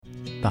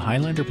The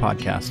Highlander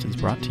Podcast is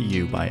brought to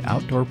you by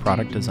Outdoor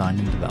Product Design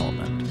and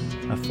Development,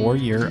 a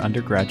 4-year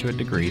undergraduate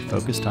degree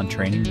focused on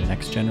training the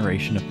next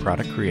generation of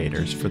product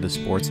creators for the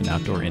sports and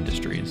outdoor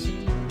industries.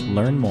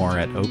 Learn more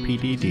at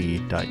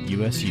opdd.usu.edu.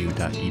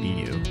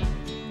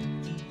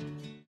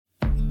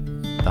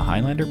 The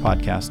Highlander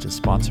Podcast is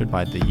sponsored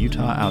by the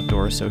Utah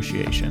Outdoor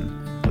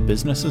Association, a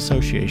business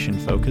association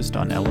focused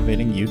on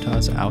elevating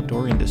Utah's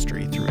outdoor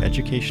industry through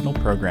educational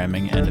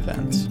programming and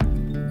events.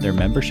 Their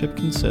membership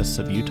consists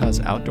of Utah's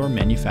outdoor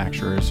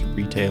manufacturers,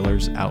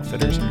 retailers,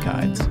 outfitters, and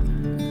guides.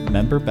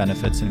 Member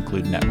benefits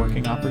include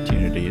networking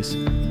opportunities,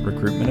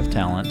 recruitment of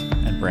talent,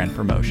 and brand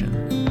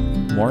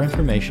promotion. More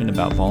information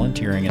about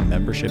volunteering and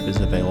membership is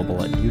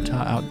available at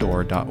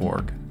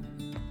utahoutdoor.org.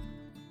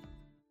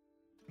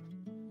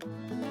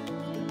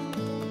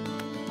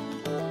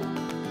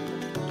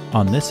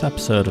 On this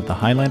episode of the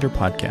Highlander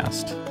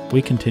Podcast,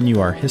 we continue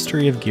our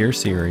History of Gear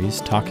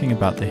series talking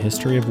about the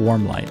history of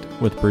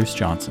Warmlight with Bruce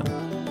Johnson.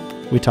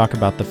 We talk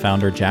about the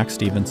founder Jack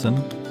Stevenson,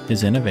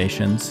 his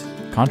innovations,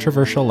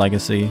 controversial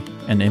legacy,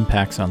 and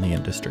impacts on the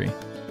industry.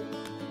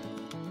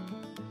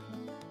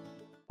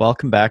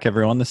 Welcome back,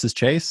 everyone. This is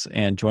Chase,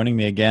 and joining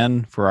me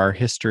again for our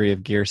History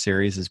of Gear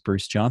series is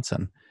Bruce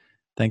Johnson.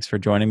 Thanks for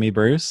joining me,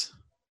 Bruce.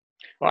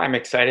 Well, I'm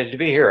excited to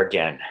be here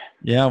again.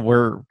 Yeah,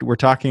 we're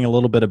talking a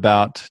little bit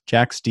about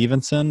Jack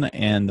Stevenson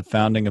and the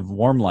founding of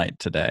Warmlight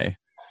today.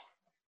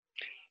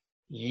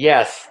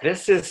 Yes,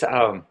 this is,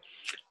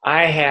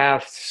 I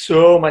have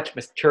so much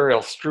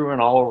material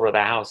strewn all over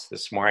the house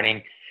this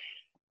morning,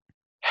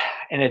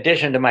 in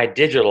addition to my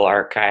digital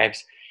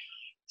archives.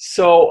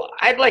 So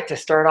I'd like to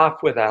start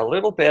off with a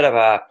little bit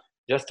of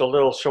just a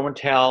little show and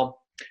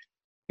tell,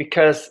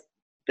 because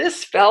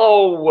this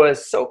fellow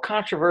was so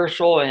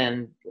controversial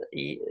and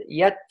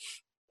yet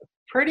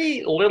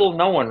pretty little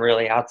known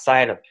really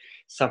outside of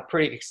some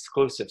pretty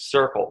exclusive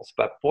circles,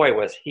 but boy,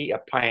 was he a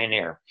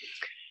pioneer.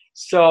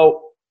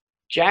 So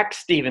Jack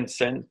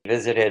Stevenson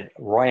visited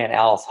Roy and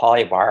Alice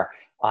Hollybar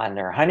on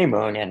their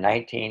honeymoon in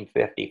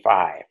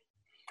 1955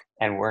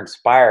 and were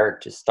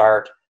inspired to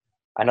start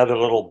another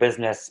little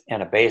business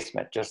in a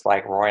basement, just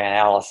like Roy and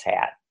Alice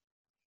had.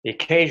 The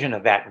occasion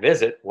of that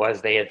visit was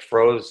they had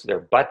froze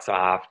their butts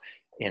off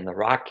in the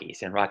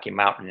Rockies, in Rocky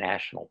Mountain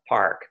National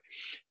Park,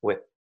 with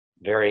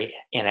very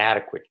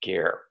inadequate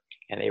gear.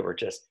 And they were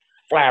just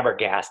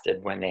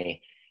flabbergasted when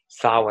they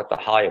saw what the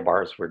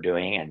Hollybars were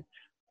doing and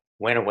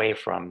went away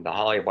from the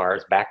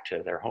Hollybars back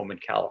to their home in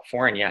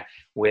California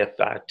with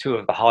 2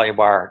 of the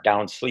Hollybar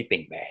down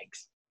sleeping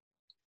bags.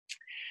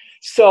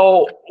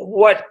 So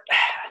what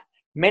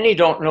many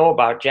don't know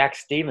about Jack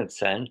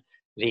Stevenson,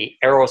 the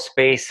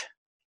aerospace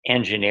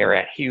engineer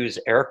at Hughes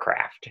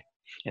Aircraft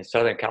in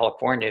Southern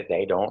California,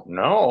 they don't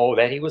know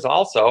that he was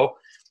also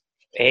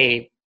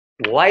a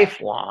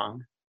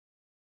lifelong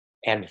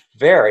and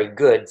very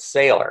good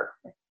sailor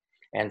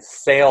and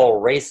sail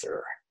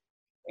racer.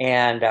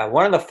 And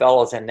one of the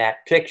fellows in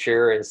that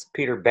picture is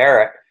Peter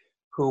Barrett,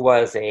 who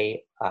was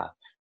a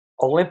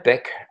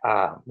Olympic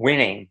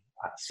winning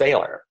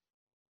sailor.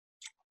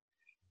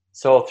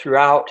 So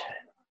throughout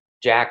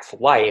Jack's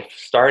life,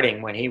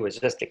 starting when he was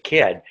just a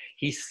kid,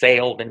 he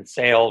sailed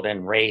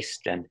and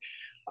raced and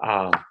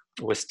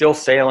was still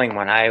sailing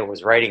when I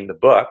was writing the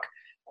book.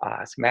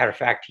 As a matter of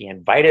fact, he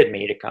invited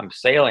me to come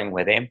sailing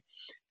with him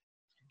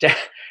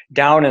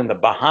down in the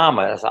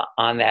Bahamas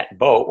on that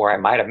boat where I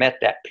might have met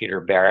that Peter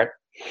Barrett.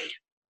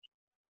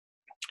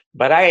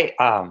 But I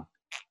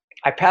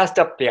passed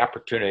up the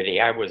opportunity.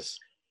 I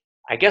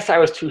guess I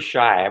was too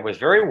shy. I was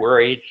very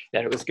worried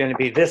that it was going to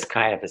be this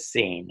kind of a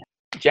scene.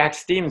 Jack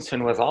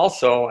Stevenson was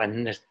also a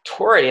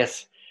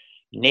notorious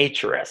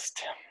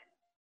naturist.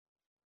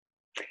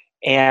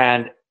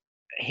 And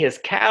his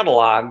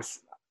catalogs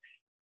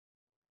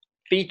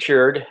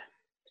featured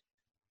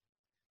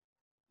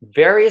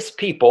various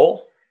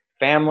people,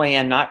 family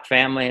and not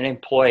family, and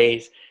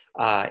employees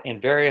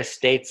in various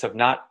states of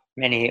not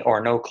many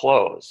or no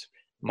clothes,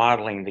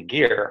 modeling the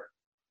gear.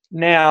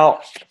 Now,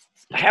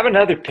 I have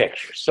another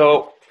picture.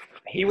 So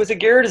he was a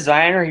gear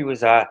designer. He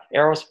was an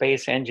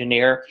aerospace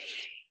engineer.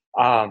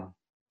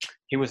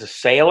 He was a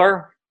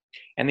sailor.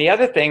 And the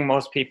other thing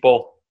most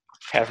people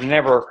have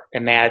never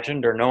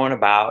imagined or known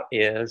about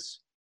is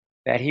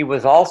that he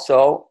was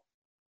also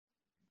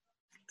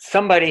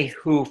somebody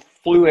who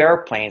flew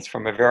airplanes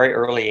from a very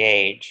early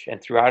age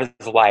and throughout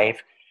his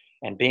life.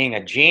 And being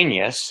a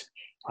genius,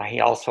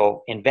 he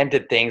also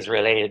invented things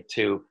related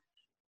to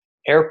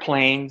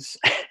airplanes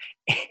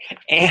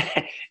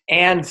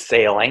and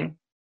sailing.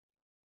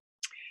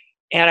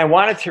 And I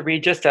wanted to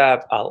read just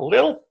a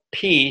little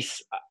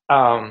piece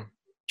out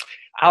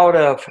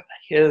of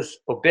his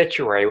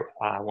obituary.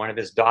 One of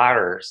his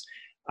daughters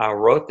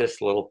wrote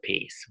this little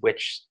piece,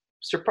 which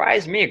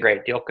surprised me a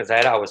great deal because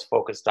I'd always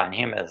focused on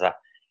him as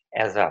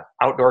a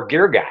outdoor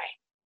gear guy.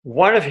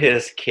 One of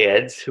his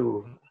kids,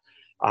 who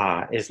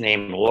is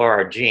named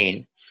Laura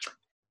Jean,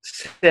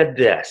 said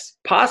this: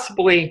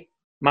 possibly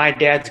my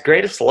dad's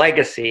greatest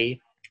legacy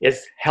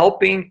is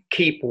helping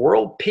keep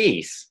world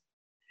peace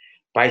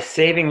by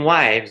saving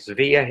lives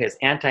via his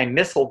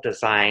anti-missile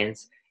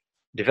designs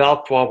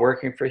developed while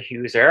working for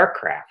Hughes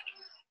Aircraft.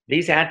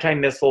 These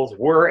anti-missiles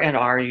were and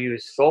are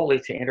used solely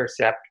to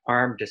intercept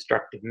armed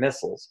destructive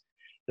missiles.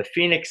 The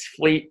Phoenix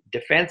Fleet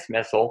Defense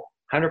Missile,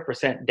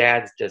 100%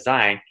 Dad's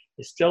design,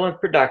 is still in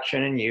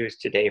production and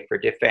used today for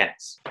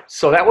defense.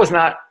 So that was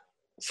not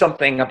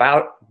something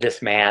about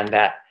this man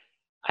that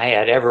I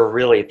had ever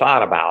really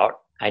thought about.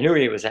 I knew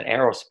he was an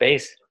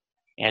aerospace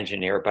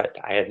engineer, but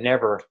I had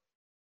never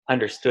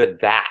understood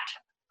that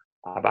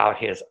about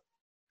his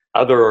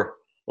other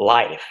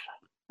life.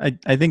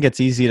 I think it's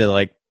easy to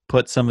like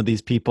put some of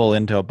these people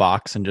into a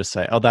box and just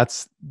say, oh,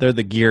 they're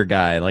the gear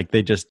guy. Like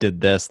they just did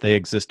this, they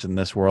exist in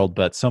this world.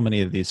 But so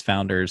many of these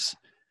founders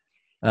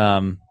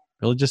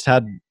really just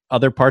had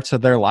other parts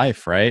of their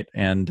life, right?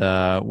 And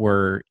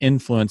were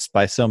influenced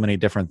by so many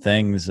different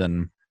things.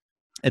 And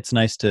it's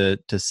nice to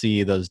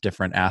see those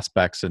different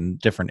aspects and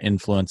different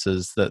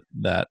influences that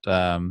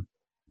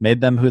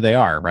made them who they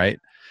are, right?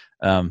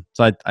 So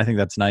I think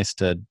that's nice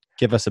to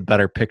give us a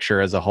better picture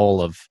as a whole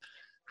of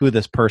who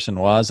this person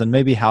was, and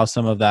maybe how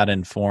some of that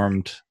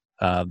informed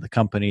the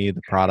company,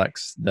 the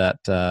products that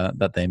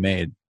they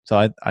made.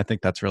 So I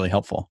think that's really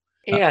helpful.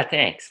 Yeah,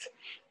 thanks.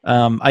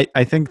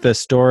 I think the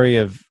story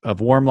of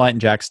Warmlight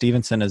and Jack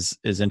Stevenson is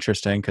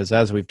interesting because,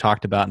 as we've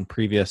talked about in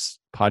previous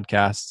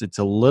podcasts, it's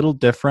a little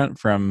different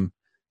from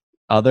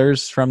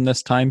others from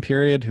this time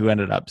period who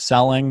ended up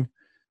selling.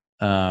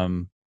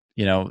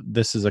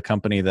 This is a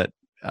company that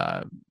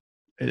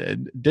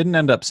it didn't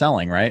end up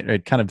selling, right?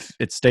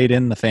 It stayed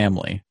in the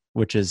family,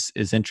 which is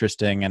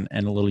interesting and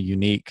a little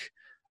unique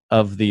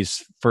of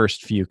these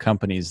first few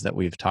companies that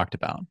we've talked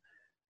about.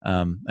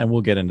 And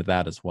we'll get into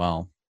that as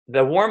well.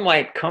 The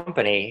Warmlight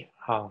company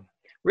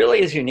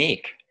really is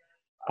unique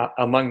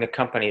among the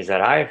companies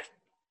that I've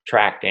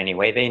tracked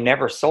anyway. They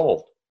never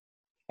sold,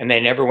 and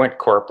they never went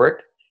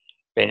corporate.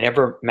 They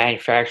never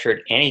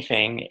manufactured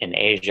anything in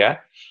Asia.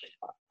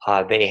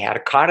 They had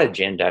a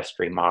cottage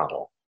industry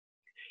model,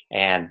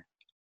 and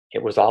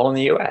it was all in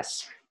the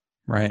U.S.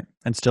 Right,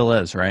 and still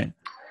is, right?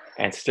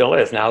 And still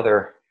is. Now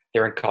they're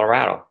in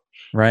Colorado.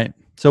 Right.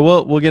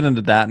 So we'll get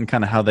into that and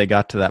kind of how they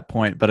got to that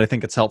point. But I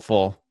think it's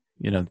helpful,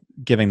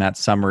 giving that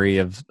summary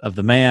of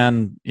the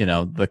man,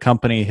 the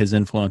company, his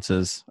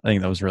influences. I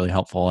think that was really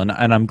helpful. And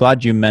I'm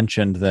glad you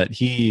mentioned that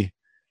he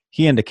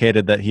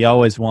indicated that he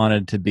always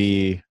wanted to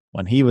be,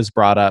 when he was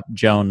brought up,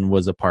 Joan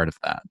was a part of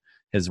that,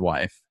 his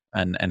wife,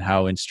 and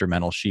how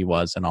instrumental she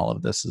was in all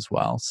of this as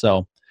well.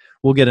 So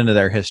we'll get into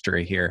their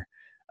history here.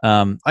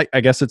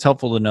 I guess it's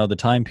helpful to know the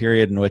time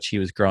period in which he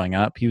was growing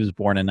up. He was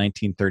born in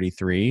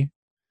 1933.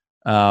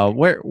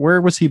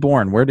 Where was he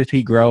born? Where did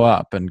he grow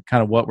up? And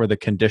kind of what were the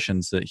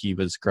conditions that he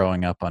was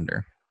growing up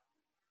under?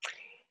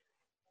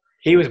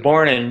 He was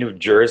born in New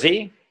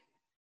Jersey,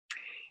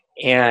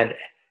 and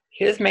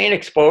his main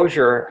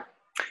exposure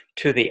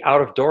to the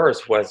out of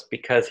doors was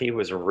because he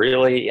was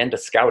really into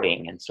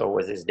scouting, and so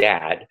was his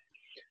dad.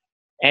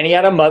 And he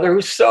had a mother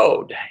who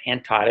sewed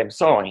and taught him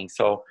sewing.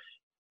 So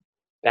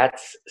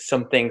that's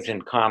some things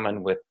in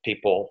common with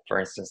people, for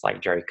instance,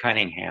 like Jerry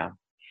Cunningham.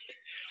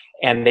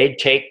 And they'd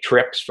take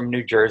trips from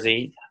New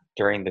Jersey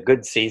during the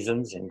good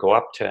seasons and go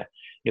up to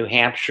New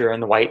Hampshire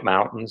and the White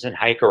Mountains and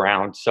hike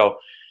around. So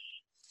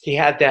he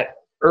had that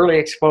early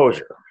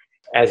exposure.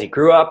 As he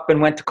grew up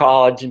and went to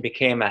college and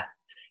became an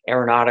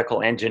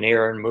aeronautical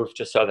engineer and moved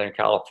to Southern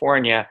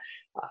California,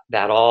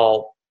 that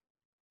all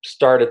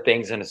started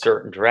things in a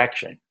certain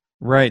direction.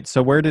 Right.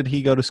 So where did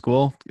he go to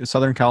school?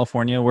 Southern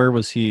California. Where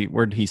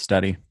did he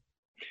study?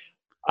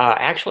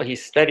 Actually, he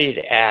studied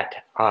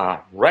at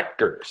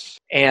Rutgers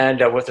and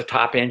was a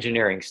top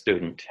engineering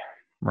student.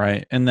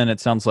 Right. And then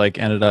it sounds like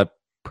ended up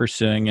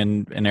pursuing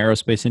an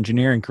aerospace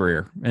engineering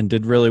career and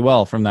did really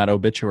well from that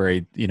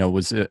obituary.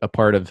 Was a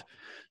part of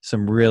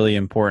some really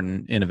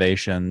important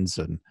innovations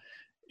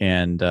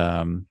and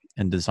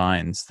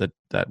designs that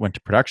went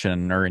to production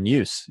and are in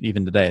use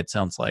even today, it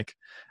sounds like.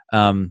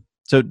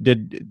 So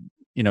did,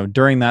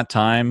 during that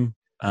time,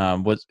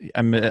 I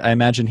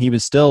imagine he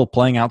was still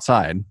playing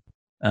outside,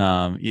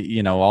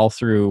 all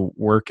through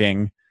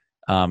working.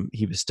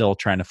 He was still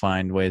trying to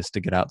find ways to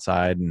get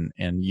outside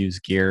and use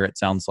gear. It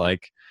sounds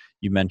like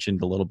you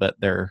mentioned a little bit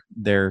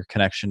their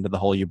connection to the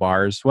Holyu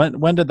bars.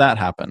 When did that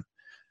happen?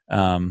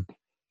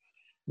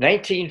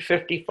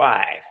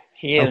 1955.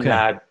 He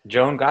and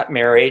Joan got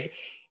married,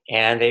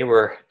 and they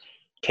were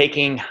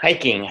taking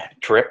hiking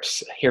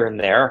trips here and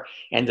there.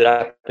 Ended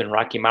up in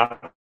Rocky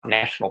Mountain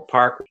National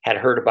Park, had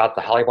heard about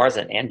the Holyu bars,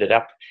 and ended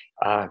up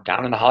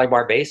down in the Holyu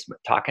bar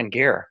basement talking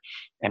gear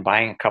and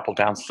buying a couple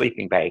down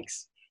sleeping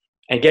bags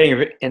and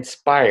getting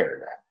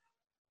inspired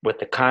with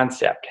the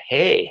concept,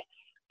 hey,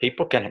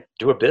 people can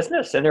do a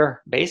business in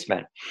their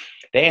basement.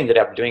 They ended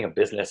up doing a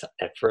business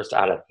at first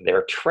out of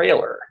their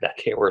trailer that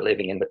they were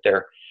living in, but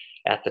they're,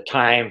 at the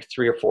time,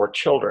 3 or 4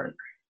 children.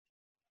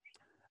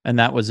 And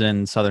that was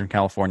in Southern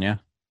California?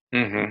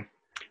 Mm-hmm.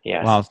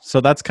 Yes. Wow.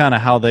 So that's kind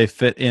of how they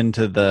fit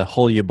into the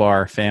Holyu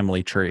bar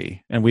family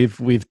tree. And we've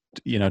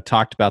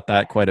talked about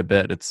that quite a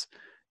bit. It's,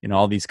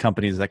 all these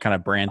companies that kind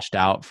of branched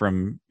out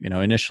from,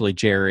 initially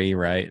Jerry,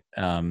 right?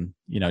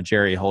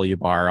 Jerry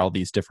Holubar, all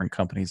these different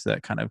companies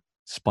that kind of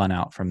spun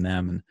out from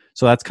them. And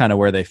so that's kind of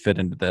where they fit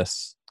into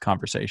this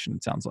conversation,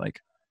 it sounds like.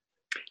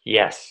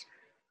 Yes.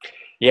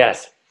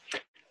 Yes.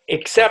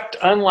 Except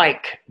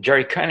unlike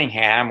Jerry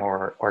Cunningham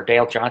or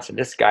Dale Johnson,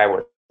 this guy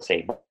was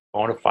a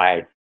bona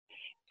fide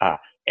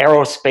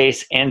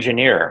aerospace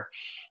engineer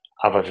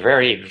of a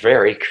very,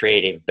 very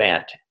creative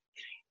bent.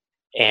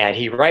 And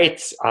he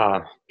writes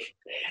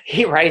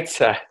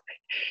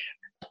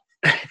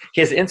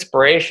his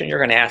inspiration. You're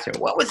going to ask me,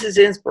 what was his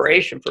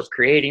inspiration for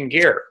creating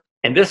gear?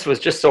 And this was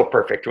just so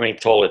perfect when he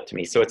told it to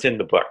me. So it's in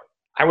the book.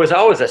 I was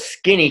always a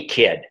skinny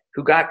kid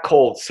who got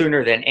cold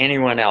sooner than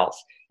anyone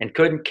else and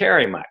couldn't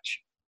carry much.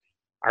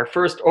 Our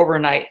first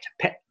overnight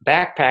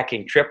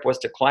backpacking trip was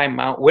to climb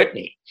Mount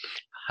Whitney,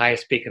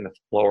 highest peak in the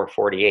lower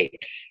 48.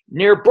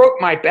 Near broke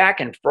my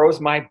back and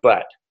froze my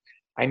butt.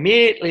 I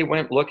immediately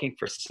went looking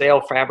for sail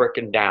fabric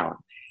and down,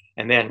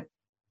 and then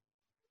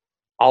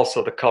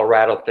also the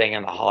Colorado thing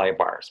and the holly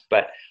bars.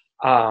 But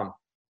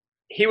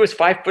he was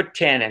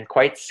 5'10" and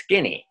quite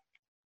skinny,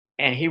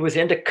 and he was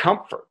into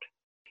comfort.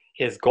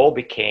 His goal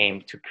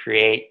became to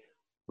create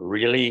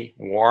really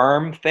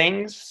warm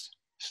things,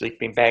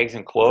 sleeping bags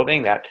and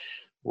clothing that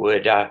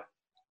would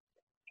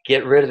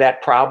get rid of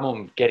that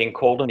problem of getting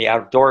cold in the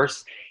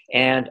outdoors.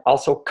 And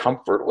also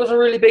comfort was a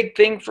really big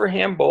thing for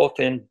him, both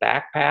in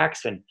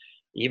backpacks and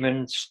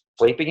even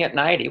sleeping at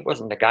night. He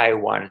wasn't the guy who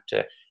wanted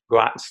to go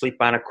out and sleep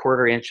on a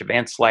 1/4-inch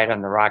event slide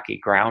on the rocky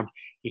ground.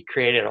 He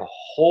created a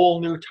whole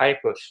new type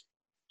of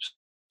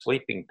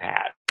sleeping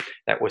pad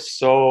that was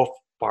so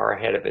far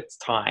ahead of its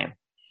time.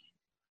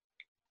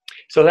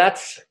 So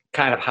that's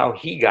kind of how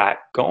he got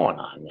going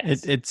on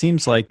this. It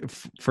seems like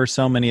for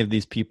so many of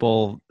these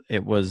people,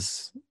 it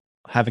was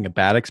having a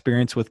bad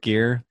experience with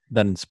gear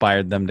that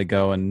inspired them to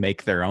go and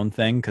make their own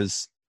thing,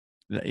 because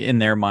in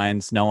their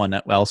minds, no one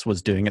else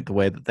was doing it the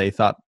way that they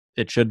thought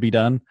it should be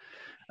done.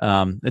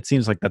 It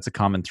seems like that's a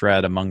common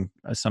thread among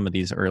some of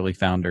these early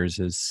founders,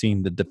 is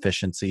seeing the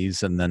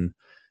deficiencies and then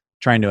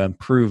trying to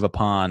improve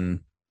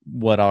upon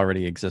what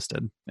already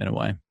existed in a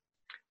way.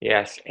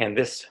 Yes, and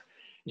this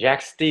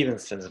Jack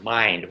Stephenson's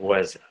mind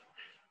was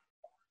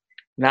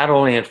not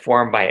only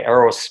informed by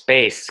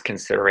aerospace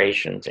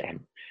considerations and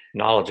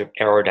knowledge of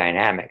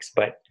aerodynamics,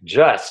 but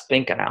just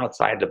thinking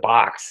outside the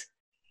box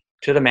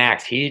to the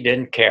max. He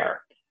didn't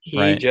care.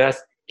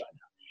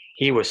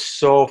 He was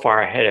so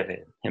far ahead of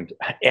him,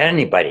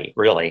 anybody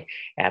really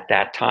at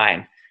that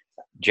time.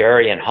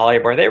 Jerry and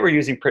Holubar, they were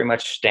using pretty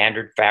much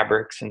standard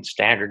fabrics and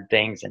standard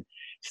things, and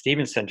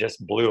Stephenson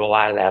just blew a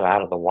lot of that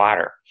out of the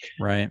water.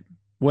 Right.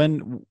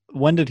 When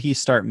did he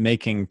start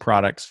making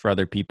products for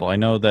other people? I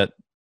know that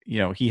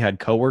he had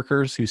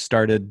coworkers who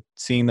started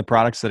seeing the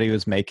products that he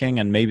was making,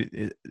 and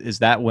maybe is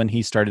that when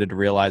he started to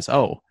realize,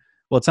 oh,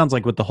 well, it sounds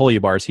like with the Holy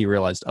Bars, he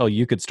realized, oh,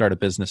 you could start a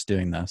business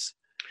doing this.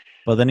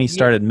 But then he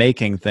started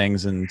making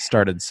things and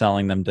started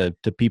selling them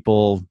to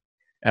people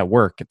at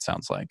work, it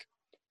sounds like.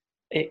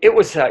 It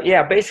was,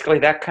 basically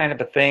that kind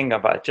of a thing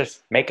about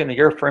just making the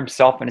gear for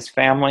himself and his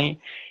family,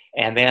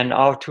 and then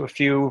to a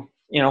few,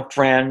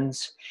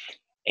 friends,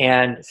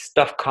 and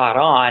stuff caught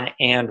on.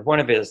 And one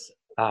of his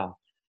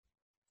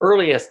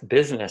earliest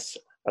business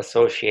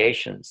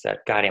associations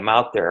that got him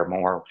out there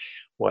more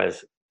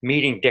was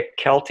meeting Dick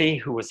Kelty,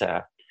 who was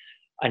a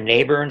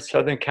neighbor in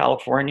Southern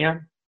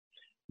California.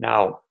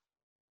 Now,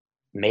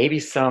 maybe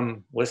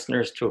some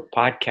listeners to a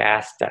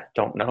podcast that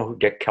don't know who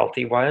Dick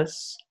Kelty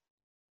was.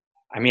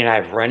 I mean,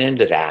 I've run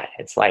into that.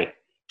 It's like,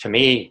 to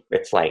me,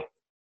 it's like,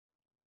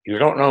 you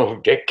don't know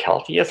who Dick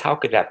Kelty is? How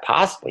could that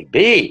possibly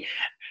be?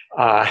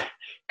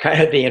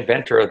 Kind of the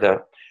inventor of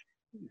the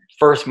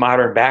first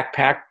modern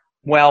backpack.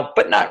 Well,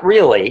 but not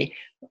really.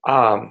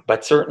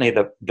 But certainly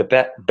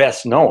the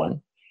best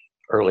known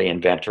early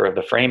inventor of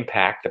the frame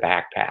pack, the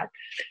backpack,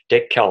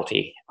 Dick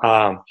Kelty.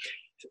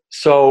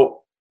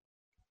 So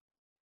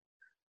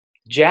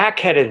Jack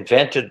had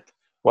invented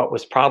what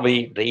was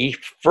probably the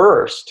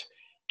first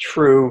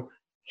true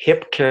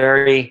hip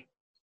carry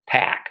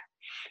pack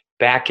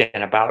back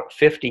in about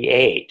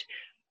 58,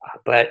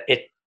 but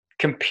it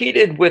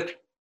competed with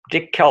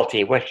Dick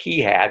Kelty, what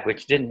he had,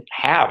 which didn't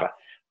have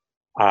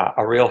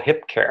a real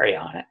hip carry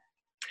on it.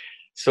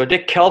 So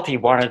Dick Kelty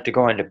wanted to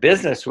go into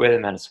business with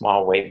him in a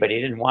small way, but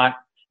he didn't want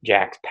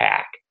Jack's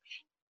pack.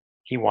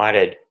 He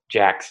wanted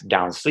Jack's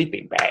down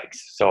sleeping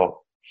bags.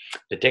 So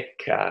the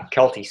Dick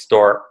Kelty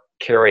store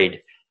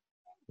carried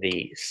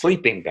the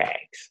sleeping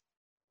bags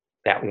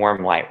that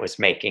Warmlight was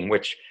making,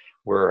 which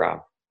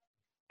were,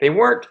 they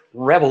weren't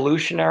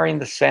revolutionary in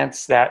the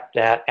sense that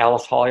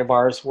Alice Holy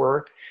Bars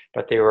were,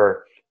 but they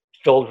were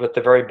filled with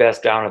the very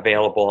best down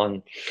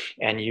available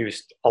and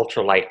used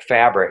ultralight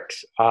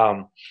fabrics.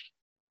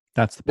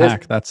 That's the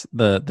pack. That's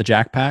the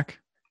Jack pack.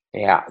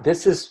 Yeah,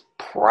 this is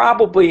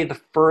probably the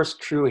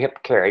first true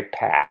hip carry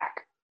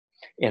pack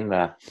in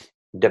the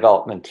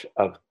development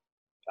of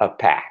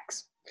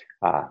packs,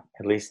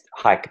 at least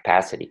high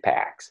capacity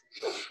packs.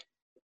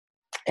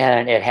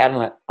 and it had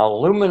an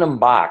aluminum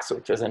box,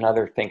 which was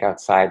another thing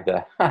outside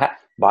the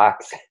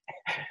box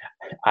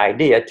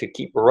idea to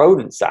keep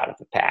rodents out of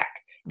the pack,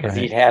 because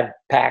Right. he'd had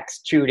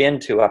packs chewed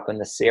into up in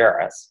the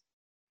Sierras.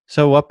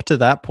 So up to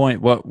that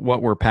point, what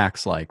were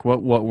packs like?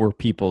 What were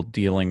people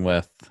dealing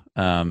with?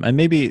 And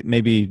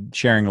maybe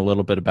sharing a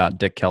little bit about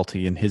Dick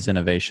Kelty and his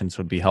innovations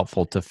would be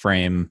helpful to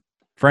frame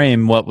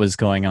what was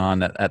going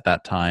on at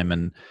that time,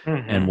 and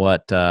Mm-hmm.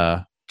 what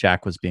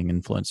Jack was being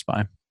influenced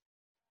by.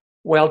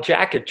 Well,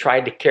 Jack had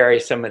tried to carry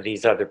some of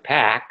these other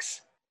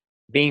packs.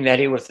 Being that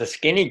he was a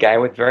skinny guy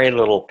with very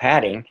little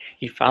padding,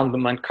 he found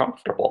them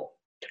uncomfortable,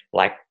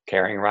 like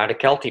carrying around a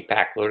Kelty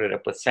pack loaded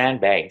up with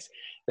sandbags.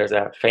 There's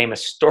a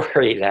famous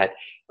story that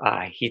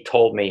he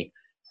told me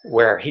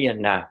where he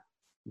and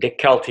Dick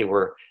Kelty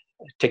were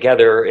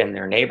together in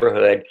their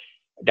neighborhood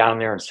down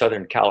there in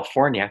Southern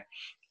California,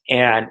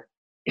 and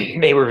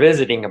they were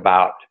visiting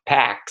about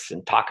packs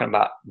and talking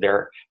about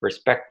their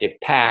respective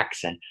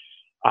packs, and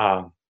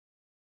um,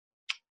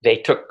 they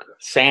took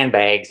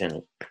sandbags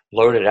and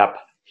loaded up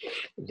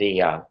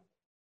the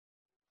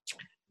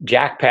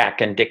Jack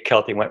pack, and Dick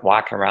Kelty went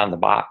walking around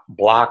the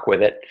block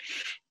with it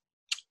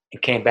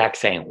and came back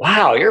saying,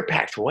 "Wow, your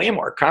pack's way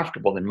more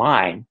comfortable than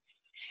mine."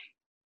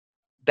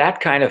 That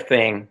kind of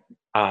thing.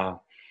 The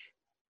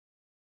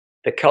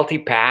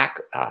Kelty pack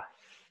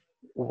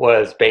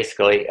was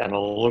basically an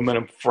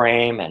aluminum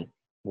frame and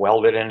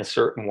welded in a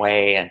certain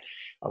way, and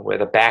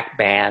with a back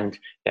band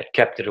that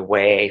kept it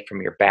away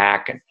from your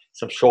back, and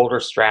some shoulder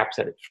straps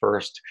that at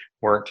first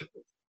weren't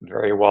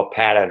very well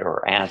padded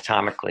or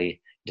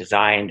anatomically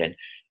designed, and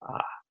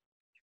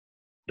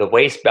the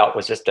waist belt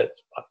was just a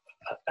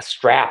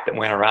strap that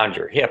went around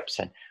your hips,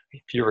 and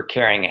if you were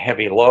carrying a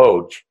heavy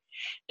load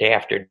day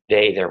after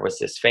day, there was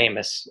this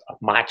famous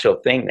macho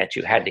thing that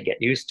you had to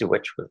get used to,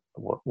 which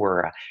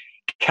were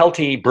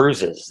Kelty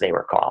bruises, they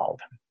were called,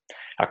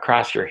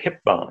 across your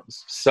hip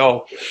bones.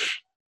 So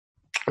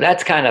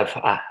that's kind of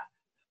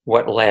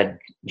what led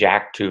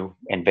Jack to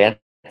invent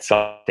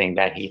something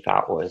that he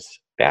thought was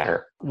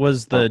better.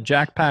 Was the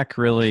Jack pack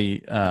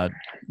really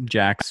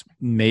Jack's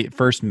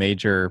first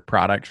major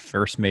product,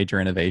 first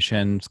major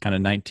innovation? It's kind of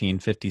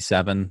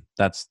 1957.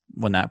 That's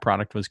when that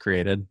product was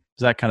created.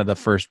 Is that kind of the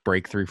first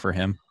breakthrough for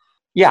him?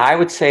 Yeah, I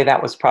would say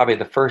that was probably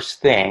the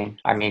first thing.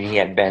 I mean, he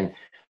had been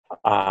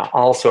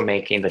also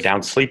making the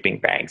down sleeping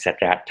bags at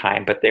that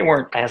time, but they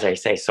weren't, as I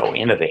say, so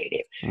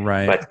innovative.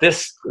 Right. But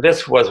this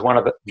was one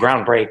of the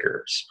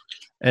groundbreakers.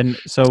 And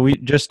so we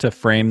just to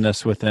frame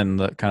this within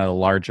the kind of the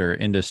larger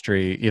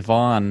industry,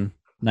 Yvon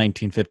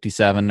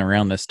 1957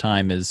 around this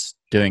time is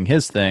doing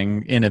his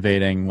thing,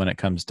 innovating when it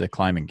comes to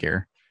climbing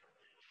gear.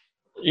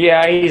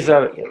 Yeah, he's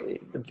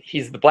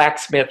the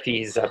blacksmith.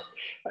 He's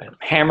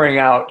hammering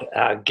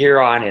out gear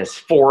on his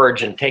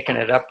forge and taking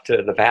it up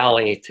to the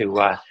valley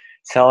to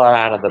sell it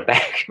out of the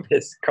back of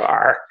his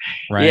car.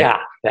 Right. Yeah,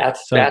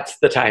 that's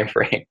the time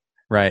frame.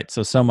 Right.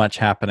 So much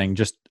happening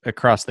just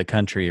across the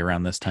country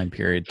around this time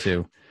period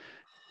too.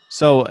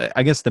 So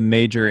I guess the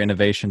major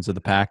innovations of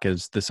the pack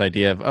is this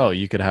idea of,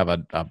 you could have a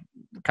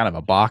kind of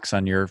a box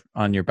on your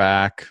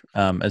back,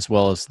 as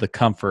well as the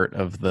comfort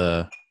of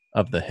the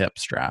hip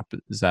strap.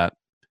 Is that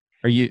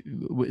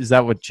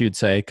what you'd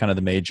say? Kind of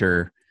the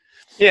major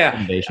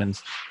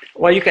innovations.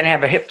 Well, you can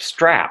have a hip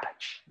strap,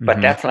 but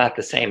that's not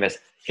the same as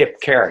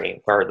hip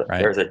carry, where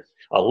there's a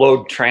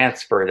load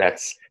transfer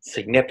that's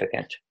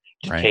significant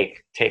to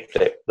take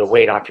the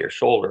weight off your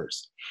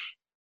shoulders.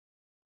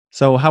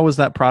 So how was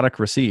that product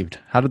received?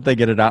 How did they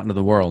get it out into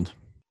the world?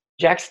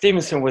 Jack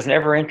Stevenson was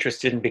never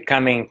interested in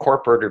becoming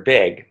corporate or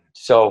big.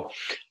 So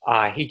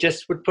he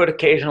just would put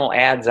occasional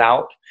ads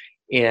out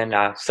in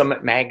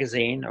Summit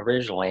Magazine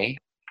originally.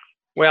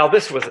 Well,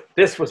 this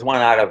was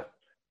one out of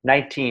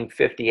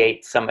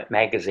 1958 Summit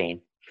Magazine.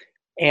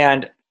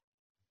 And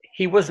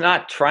he was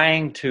not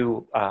trying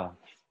to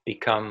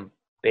become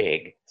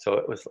big. So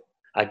it was,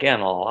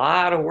 again, a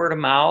lot of word of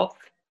mouth.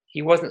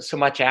 He wasn't so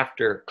much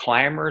after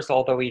climbers,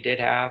 although he did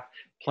have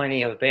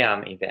plenty of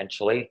them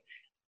eventually.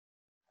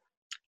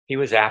 He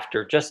was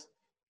after just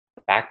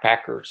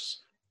backpackers.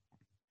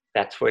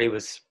 That's what he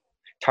was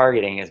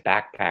targeting, as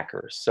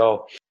backpackers.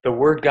 So the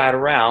word got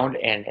around,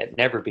 and it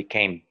never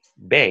became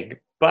big.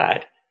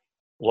 But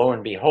lo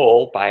and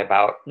behold, by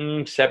about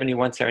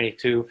 71,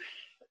 72,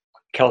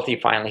 Kelty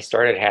finally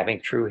started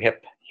having true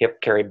hip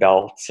carry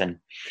belts. And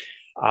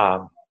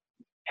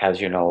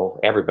as you know,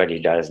 everybody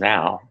does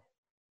now.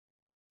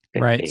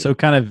 Right. So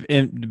kind of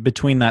in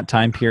between that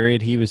time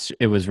period,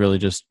 it was really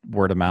just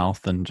word of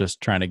mouth and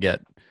just trying to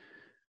get,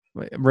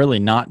 really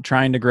not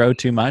trying to grow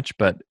too much,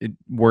 but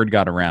word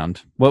got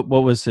around. What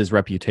was his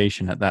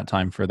reputation at that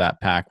time for that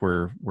pack?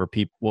 Were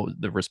people,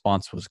 the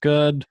response was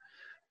good?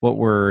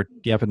 Do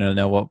you happen to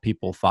know what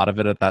people thought of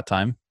it at that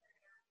time?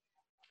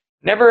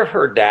 Never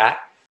heard that,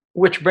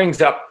 which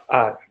brings up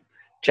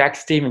Jack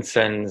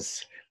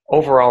Stevenson's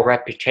overall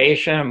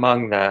reputation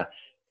among the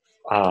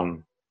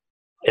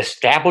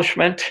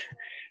establishment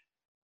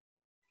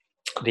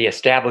of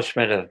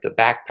the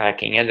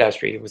backpacking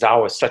industry. He was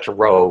always such a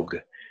rogue.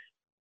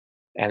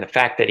 And the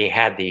fact that he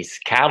had these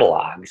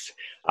catalogs,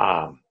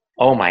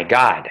 oh my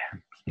God,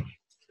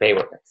 they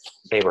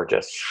were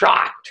just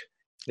shocked.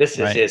 This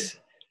is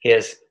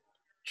his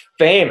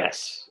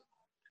famous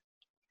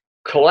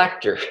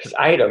collector's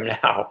item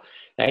now,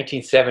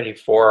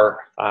 1974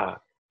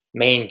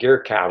 main gear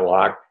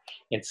catalog.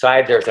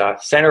 Inside there's a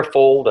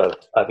centerfold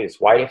of his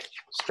wife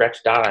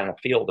stretched out on a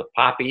field of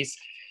poppies.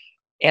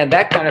 And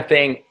that kind of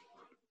thing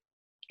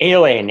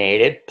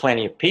alienated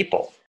plenty of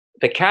people.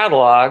 The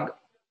catalog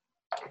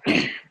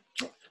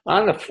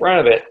on the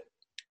front of it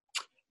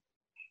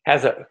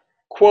has a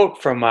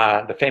quote from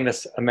the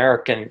famous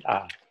American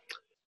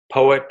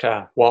poet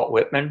Walt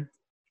Whitman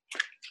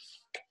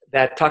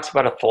that talks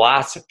about a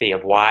philosophy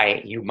of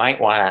why you might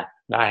want to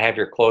not have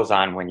your clothes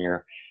on when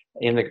you're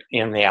in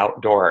the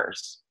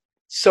outdoors.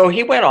 So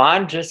he went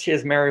on just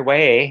his merry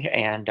way,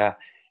 and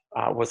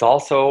was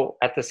also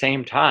at the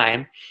same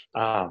time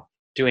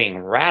doing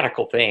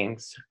radical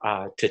things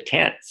to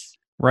tents.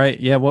 Right.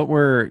 Yeah. What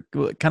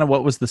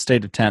was the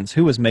state of tents?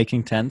 Who was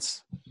making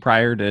tents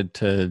prior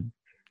to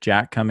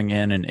Jack coming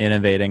in and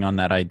innovating on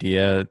that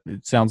idea?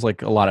 It sounds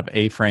like a lot of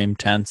A-frame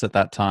tents at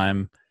that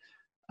time.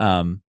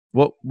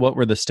 What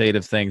were the state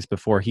of things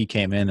before he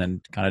came in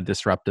and kind of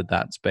disrupted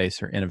that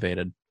space or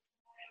innovated?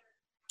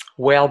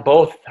 Well,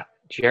 both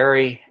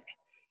Jerry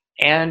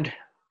and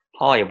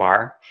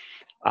Hollybar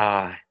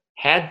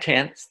had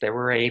tents. There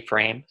were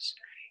A-frames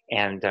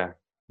and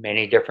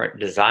many different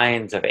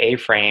designs of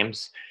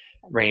A-frames,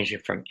 ranging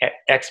from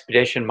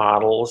expedition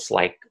models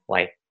like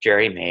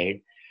Jerry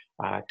made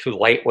to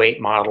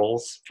lightweight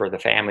models for the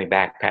family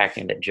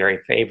backpacking that Jerry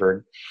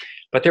favored.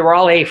 But they were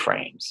all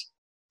A-frames.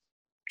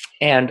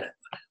 And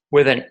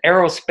with an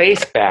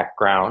aerospace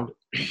background,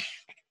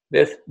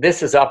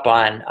 this is up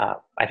on,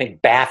 I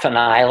think, Baffin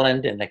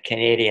Island in the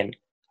Canadian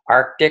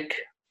Arctic.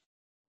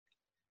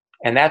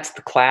 And that's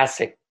the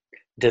classic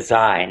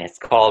design. It's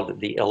called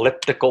the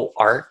elliptical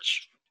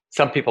arch.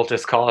 Some people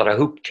just call it a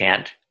hoop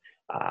tent.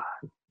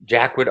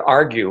 Jack would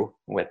argue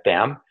with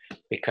them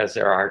because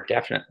there are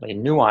definitely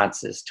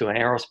nuances to an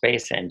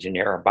aerospace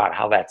engineer about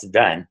how that's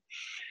done.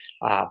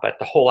 But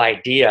the whole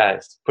idea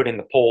is putting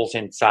the poles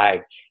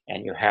inside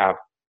and you have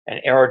an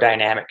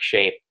aerodynamic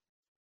shape,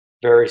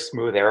 very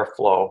smooth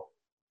airflow.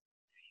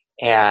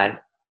 And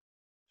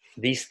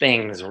these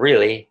things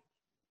really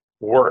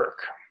work.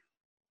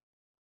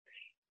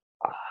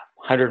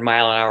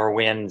 100-mile-an-hour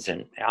winds,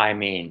 and I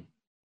mean,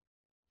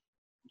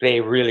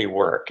 they really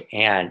work.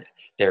 And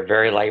they're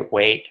very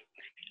lightweight,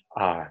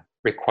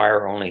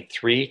 require only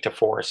 3 to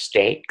 4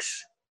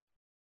 stakes.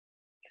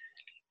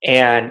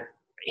 And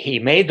he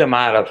made them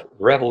out of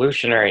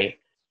revolutionary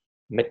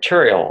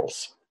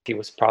materials. He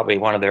was probably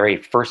one of the very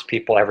first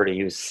people ever to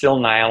use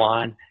sil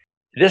nylon.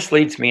 This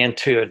leads me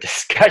into a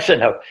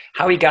discussion of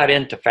how he got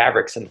into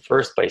fabrics in the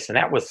first place, and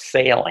that was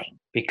sailing,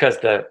 because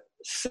the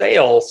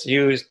sails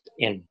used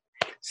in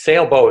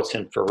sailboats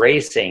and for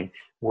racing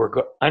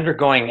were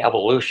undergoing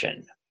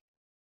evolution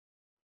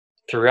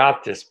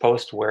throughout this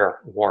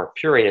post-war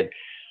period.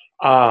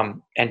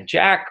 And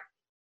Jack,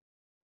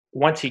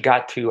 once he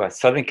got to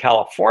Southern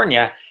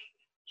California,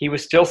 he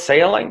was still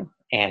sailing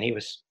and he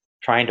was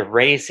trying to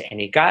race, and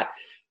he got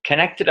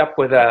connected up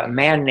with a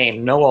man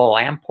named Noah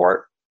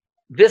Lamport.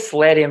 This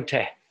led him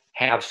to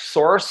have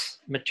source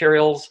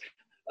materials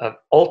of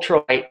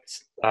ultralight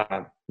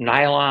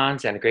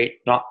nylons and a great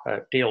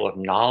deal of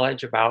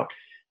knowledge about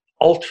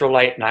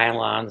ultralight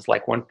nylons,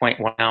 like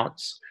 1.1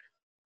 ounce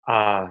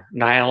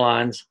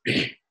nylons.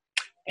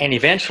 And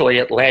eventually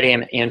it led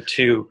him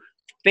into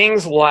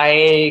things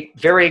like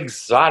very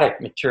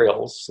exotic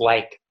materials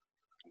like,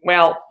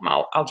 well,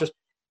 I'll just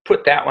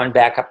put that one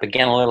back up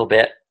again a little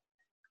bit.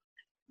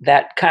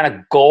 That kind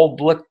of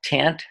gold look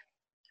tint,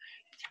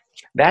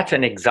 that's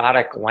an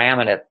exotic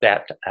laminate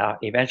that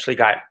eventually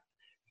got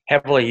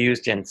heavily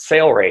used in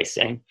sail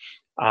racing.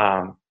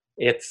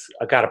 It's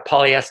got a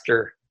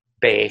polyester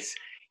base,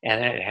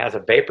 and then it has a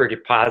vapor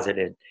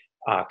deposited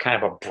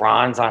kind of a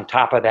bronze on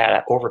top of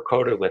that,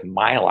 overcoated with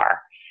mylar.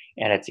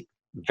 And it's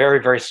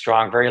very, very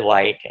strong, very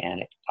light,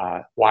 and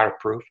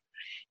waterproof.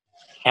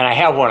 And I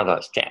have one of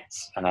those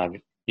tents, and I've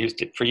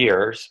used it for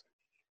years,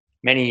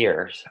 many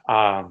years.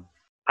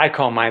 I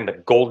call mine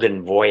the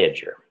Golden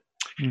Voyager.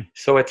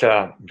 So it's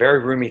a very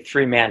roomy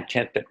 3-man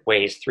tent that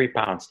weighs 3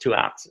 pounds, 2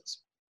 ounces.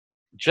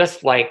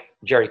 Just like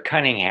Jerry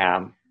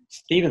Cunningham,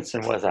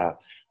 Stevenson was a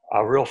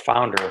real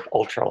founder of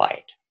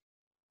ultralight.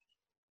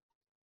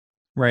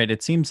 Right.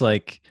 It seems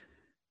like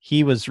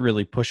he was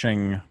really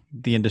pushing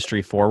the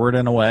industry forward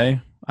in a way.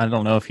 I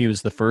don't know if he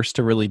was the first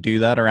to really do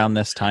that around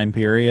this time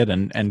period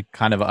and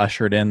kind of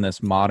ushered in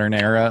this modern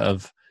era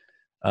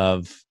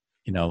of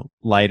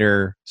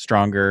lighter,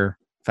 stronger,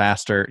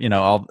 faster,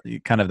 all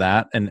kind of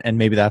that. And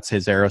maybe that's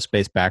his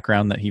aerospace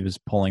background that he was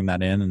pulling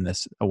that in and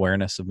this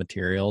awareness of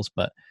materials.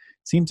 But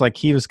it seems like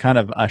he was kind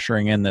of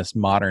ushering in this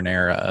modern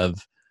era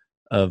of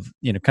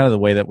kind of the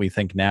way that we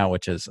think now,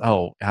 which is,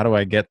 how do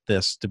I get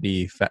this to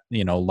be,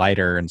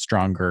 lighter and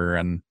stronger?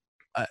 And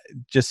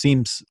just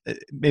seems,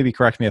 maybe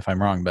correct me if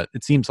I'm wrong, but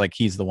it seems like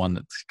he's the one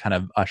that's kind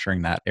of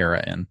ushering that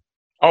era in.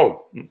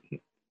 Oh,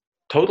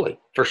 totally,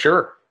 for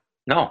sure.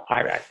 No,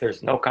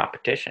 there's no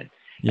competition.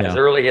 As Yeah.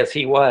 early as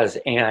he was,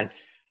 and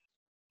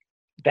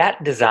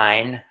that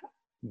design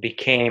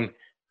became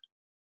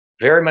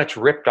very much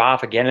ripped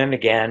off again and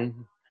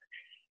again.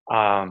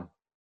 Um,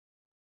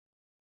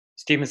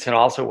 Stevenson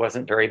also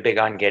wasn't very big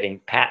on getting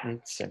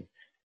patents, and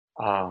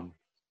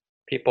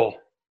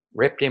people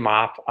ripped him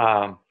off.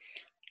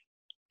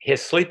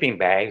 His sleeping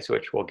bags,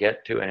 which we'll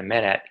get to in a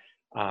minute,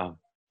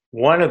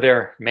 one of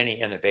their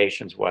many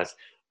innovations was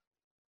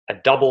a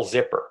double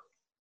zipper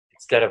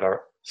instead of a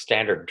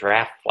standard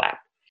draft flap.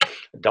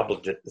 A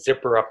double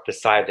zipper up the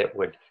side that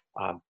would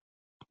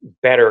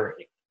better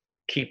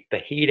keep the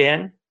heat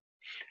in.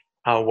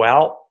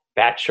 Well,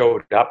 that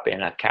showed up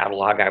in a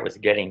catalog I was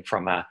getting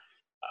from a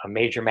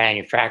major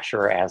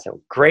manufacturer as a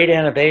great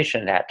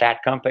innovation that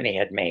that company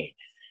had made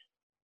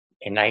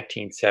in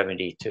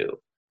 1972.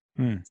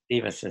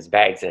 Stevenson's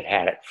bags had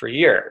had it for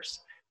years.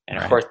 And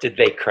of course, did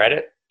they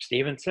credit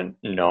Stevenson?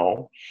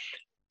 No.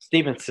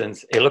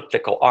 Stevenson's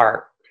elliptical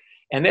art,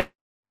 and then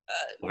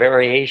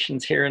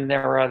variations here and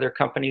there other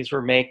companies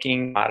were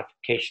making,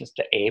 modifications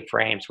to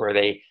A-frames where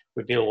they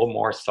would be a little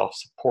more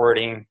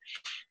self-supporting.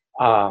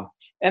 And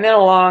then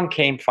along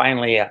came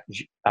finally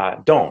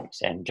domes,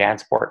 and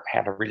JanSport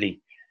had a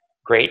really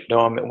great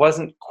dome. It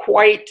wasn't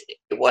quite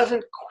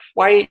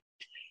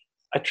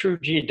a true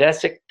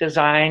geodesic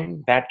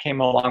design. That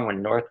came along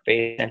when North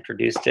Face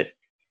introduced it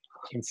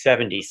in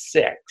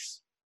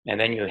 '76, and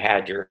then you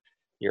had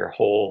your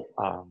whole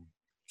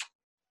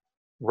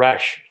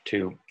rush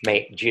to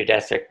make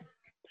geodesic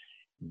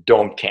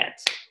dome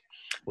tents,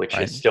 which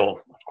is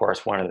still, of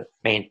course, one of the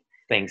main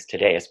things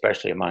today,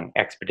 especially among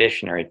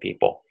expeditionary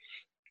people.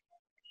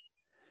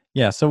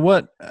 Yeah. So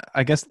what,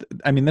 I guess,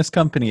 I mean, this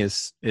company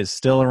is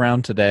still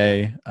around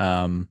today.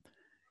 How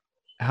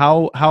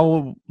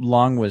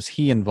long was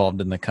he involved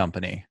in the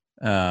company?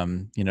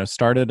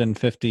 Started in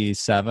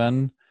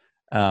 '57.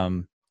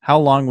 How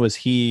long was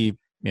he,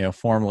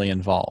 formally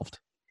involved?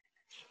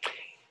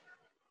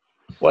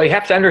 Well, you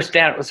have to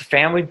understand it was a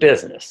family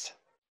business.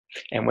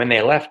 And when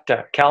they left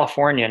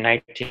California in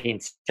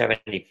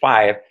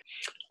 1975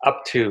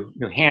 up to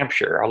New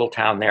Hampshire, a little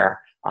town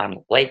there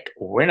on Lake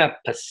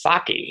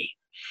Winnipesaukee,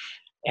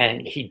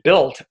 and he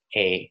built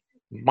a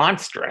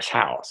monstrous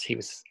house. He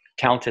was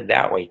talented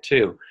that way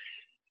too.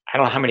 I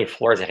don't know how many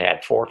floors it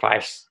had, 4 or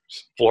 5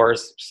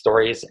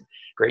 stories,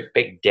 great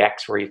big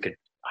decks where you could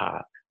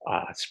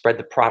spread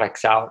the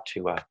products out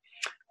to,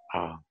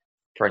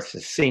 for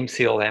instance, seam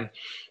seal them.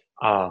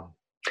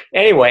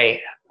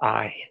 Anyway,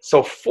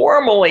 so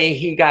formally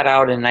he got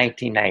out in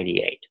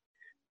 1998,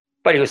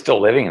 but he was still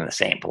living in the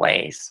same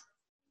place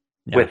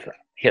with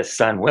his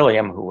son,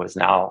 William, who was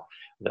now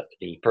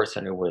the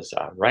person who was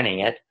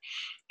running it.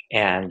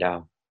 And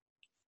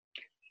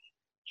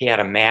he had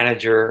a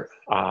manager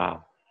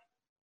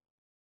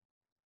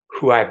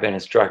who I've been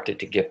instructed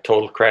to give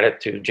total credit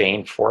to,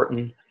 Jane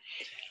Fortin,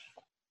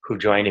 who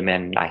joined him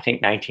in, I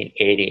think,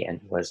 1980 and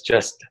was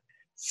just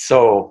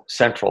so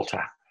central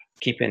to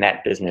keeping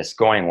that business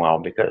going well,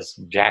 because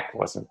Jack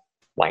wasn't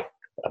like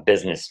a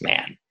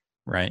businessman.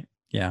 Right.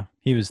 Yeah.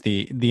 He was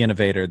the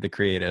innovator, the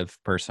creative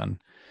person.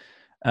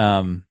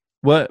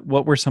 What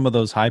were some of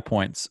those high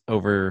points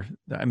over,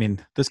 I mean,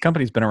 this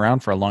company's been around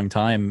for a long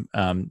time.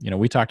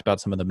 We talked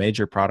about some of the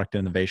major product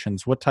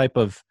innovations. What type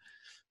of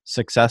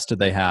success did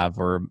they have,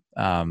 or,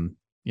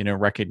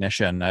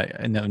 recognition?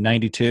 I know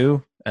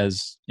 92,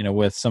 as,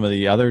 with some of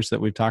the others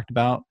that we've talked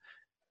about,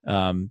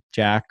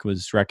 Jack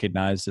was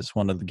recognized as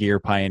one of the gear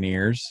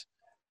pioneers,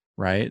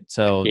 right?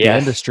 So the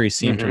industry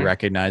seemed to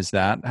recognize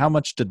that. How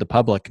much did the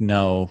public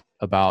know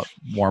about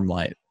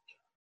Warmlight?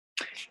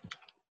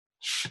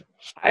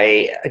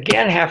 I,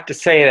 again, have to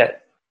say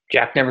that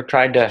Jack never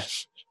tried to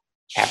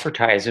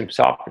advertise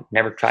himself,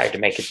 never tried to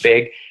make it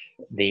big.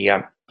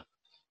 The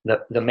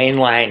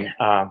mainline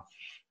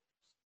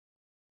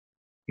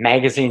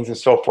magazines and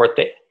so forth,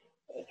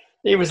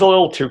 he was a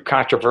little too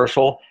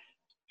controversial.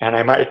 And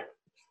I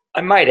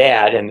might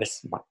add, and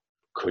this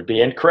could be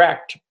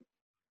incorrect,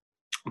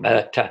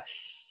 but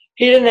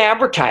he didn't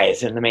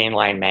advertise in the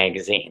mainline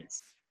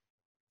magazines.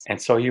 And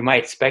so you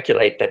might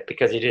speculate that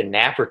because he didn't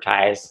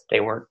advertise, they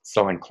weren't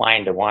so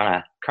inclined to want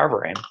to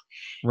cover him.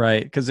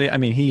 Right. Because,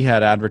 he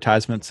had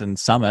advertisements in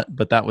Summit,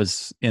 but that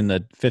was in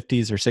the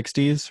 50s or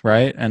 60s,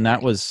 right? And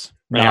that was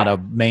not a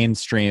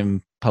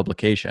mainstream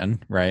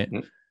publication, right?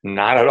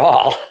 Not at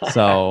all.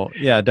 So,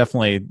 yeah,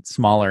 definitely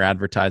smaller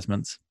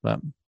advertisements, but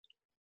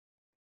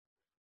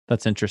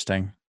that's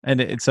interesting.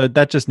 And so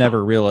that just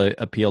never really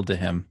appealed to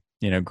him,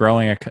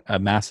 growing a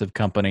massive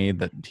company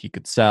that he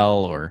could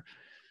sell, or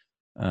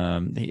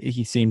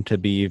he seemed to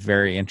be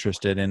very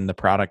interested in the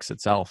products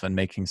itself and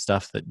making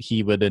stuff that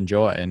he would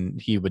enjoy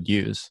and he would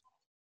use.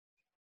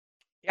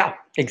 Yeah,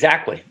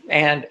 exactly.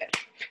 And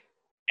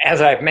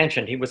as I've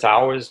mentioned, he was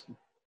always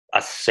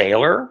a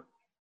sailor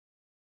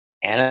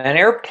and an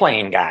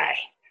airplane guy.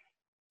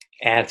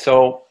 And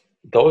so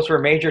those were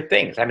major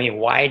things. I mean,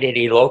 why did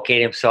he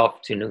locate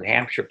himself to New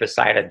Hampshire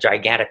beside a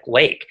gigantic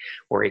lake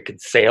where he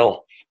could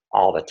sail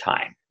all the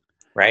time,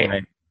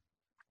 right?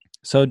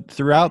 So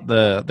throughout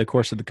the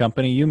course of the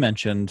company, you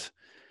mentioned,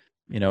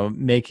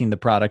 making the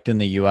product in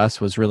the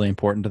US was really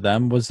important to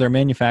them. Was their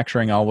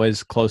manufacturing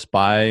always close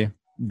by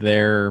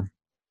their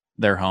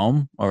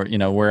home, or,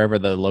 wherever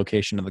the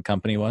location of the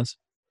company was?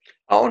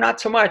 Oh,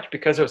 not so much,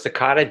 because it was a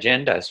cottage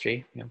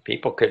industry.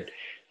 People could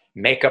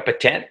make up a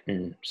tent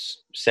and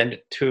send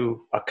it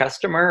to a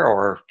customer,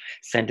 or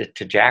send it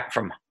to Jack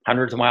from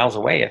hundreds of miles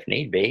away if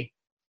need be.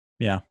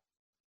 Yeah.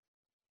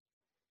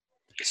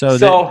 So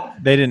So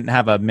they didn't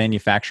have a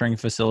manufacturing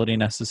facility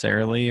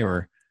necessarily,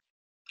 or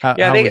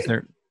yeah, how was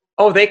their?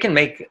 they can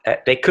make,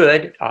 they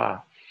could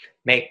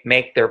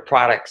make their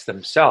products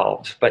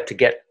themselves, but to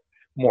get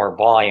more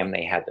volume,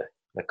 they had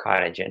the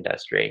cottage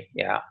industry.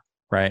 Yeah.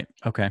 Right.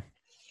 Okay.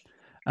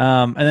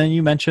 And then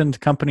you mentioned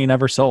company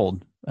never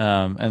sold,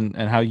 and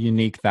how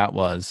unique that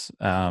was,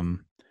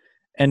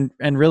 and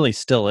really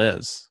still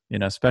is.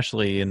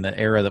 Especially in the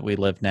era that we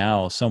live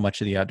now, so much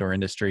of the outdoor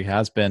industry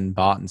has been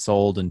bought and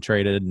sold and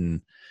traded,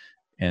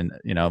 and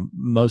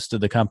most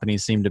of the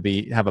companies seem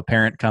to have a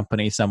parent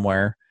company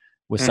somewhere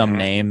with some Hmm.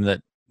 name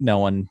that no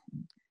one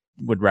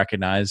would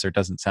recognize or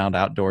doesn't sound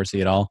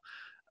outdoorsy at all.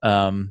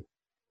 Um,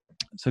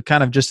 so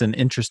kind of just an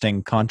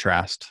interesting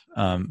contrast,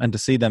 and to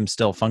see them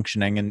still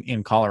functioning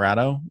in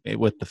Colorado,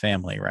 with the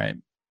family, right?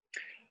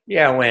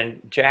 Yeah,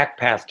 when Jack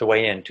passed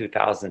away in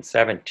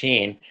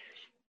 2017,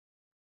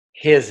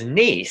 his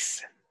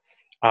niece,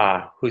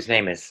 whose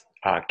name is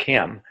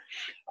Kim,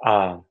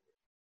 uh,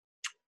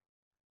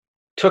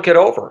 took it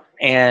over,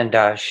 and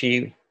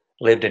she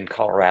lived in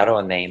Colorado,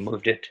 and they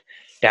moved it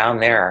down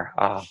there.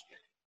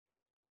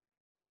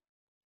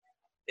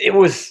 It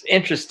was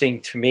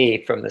interesting to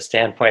me from the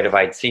standpoint of,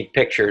 I'd seen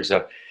pictures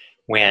of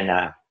when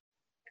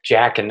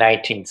Jack in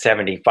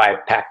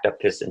 1975 packed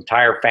up his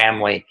entire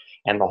family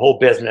and the whole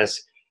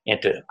business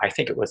into, I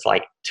think it was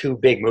like 2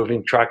 big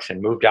moving trucks,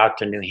 and moved out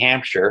to New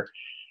Hampshire.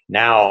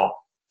 Now,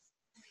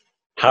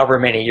 however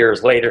many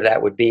years later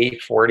that would be,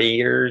 40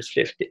 years,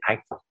 50,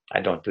 I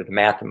don't do the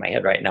math in my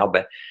head right now,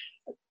 but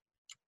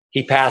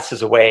he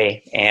passes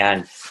away,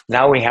 and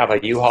now we have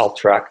a U-Haul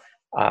truck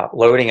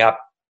loading up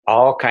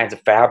all kinds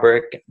of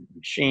fabric and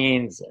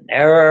machines and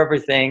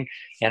everything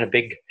in a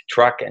big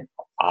truck, and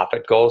off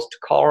it goes to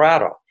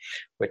Colorado,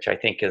 which I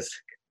think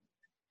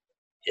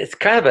it's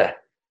kind of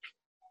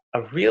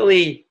a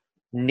really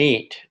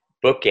neat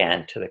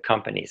bookend to the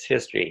company's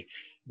history,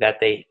 that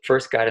they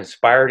first got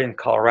inspired in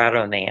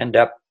Colorado and they end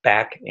up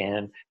back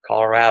in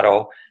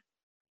Colorado.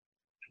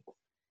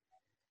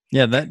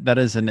 Yeah, that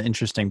is an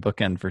interesting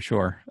bookend for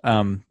sure.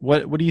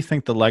 What do you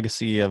think the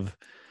legacy of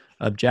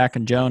Jack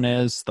and Joan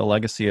is? The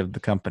legacy of the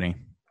company?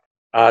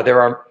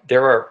 There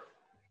are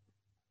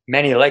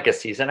many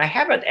legacies, and I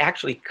haven't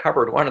actually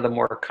covered one of the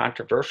more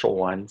controversial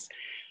ones.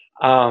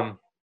 Um,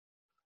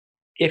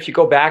 if you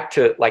go back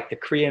to like the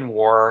Korean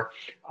War,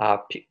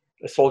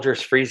 the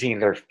soldiers freezing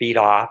their feet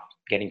off,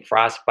 getting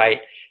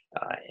frostbite,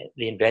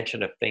 the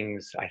invention of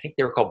things, I think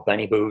they were called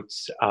bunny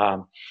boots,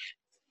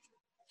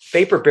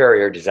 vapor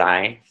barrier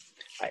design.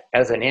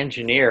 As an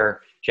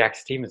engineer, Jack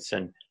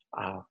Stevenson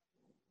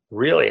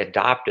really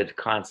adopted the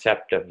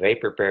concept of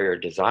vapor barrier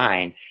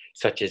design,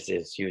 such as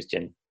is used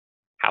in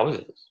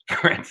houses,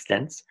 for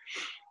instance.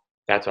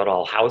 That's what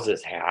all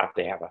houses have.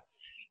 They have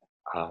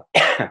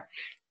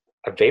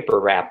a vapor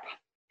wrap,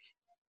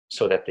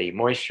 so that the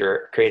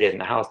moisture created in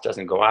the house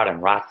doesn't go out and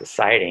rot the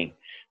siding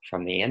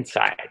from the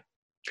inside.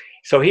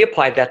 So he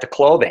applied that to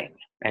clothing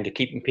and to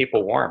keeping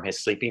people warm. His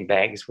sleeping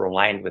bags were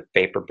lined with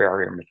vapor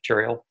barrier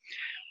material.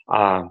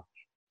 Um,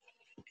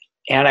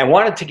 and I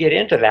wanted to get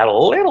into that a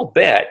little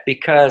bit,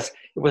 because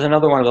it was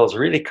another one of those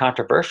really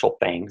controversial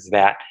things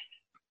that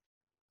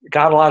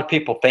got a lot of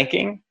people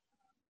thinking,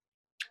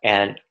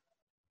 and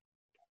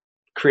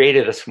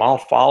created a small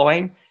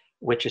following,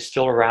 which is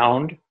still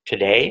around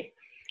today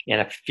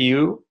in a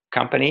few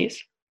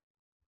companies.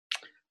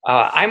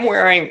 I'm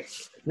wearing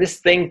this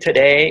thing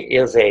today,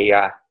 is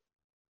a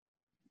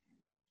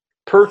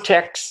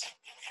Pertex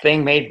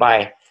thing made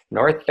by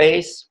North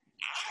Face,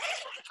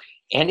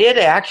 and it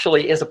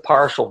actually is a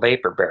partial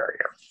vapor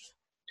barrier.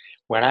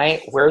 When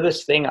I wear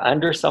this thing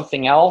under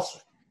something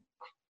else,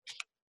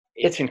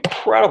 it's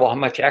incredible how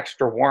much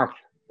extra warmth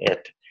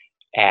it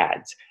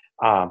adds.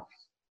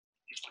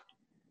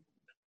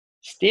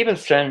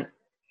 Stevenson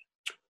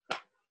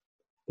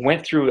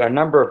went through a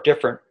number of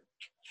different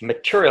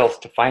materials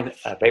to find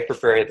a vapor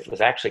barrier that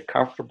was actually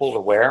comfortable to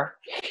wear,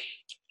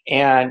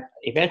 and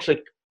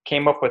eventually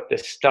came up with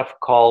this stuff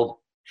called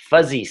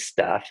fuzzy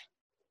stuff.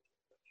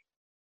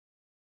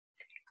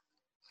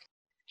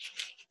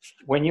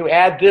 When you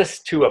add this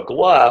to a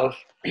glove,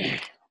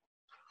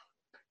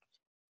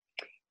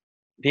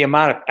 the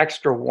amount of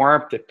extra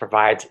warmth it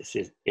provides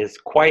is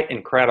quite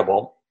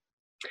incredible.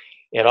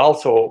 It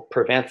also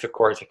prevents, of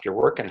course, if you're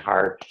working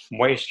hard,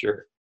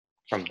 moisture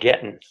from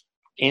getting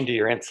into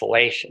your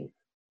insulation.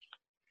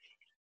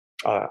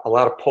 A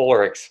lot of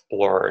polar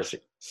explorers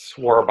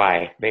swore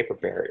by vapor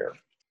barrier.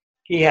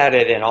 He had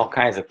it in all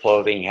kinds of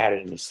clothing. He had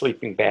it in his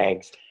sleeping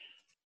bags.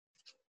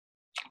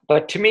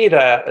 But to me,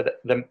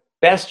 the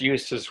best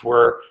uses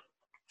were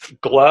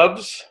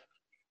gloves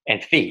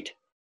and feet.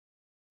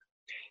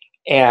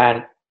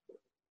 And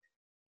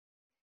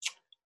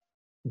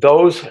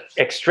those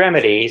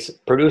extremities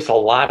produce a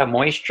lot of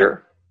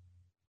moisture,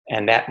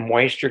 and that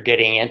moisture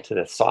getting into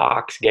the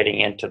socks, getting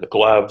into the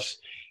gloves,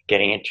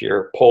 getting into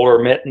your polar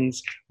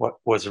mittens, what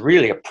was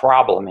really a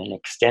problem in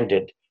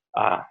extended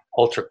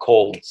ultra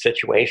cold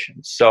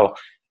situations. So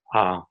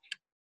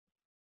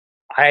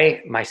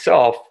I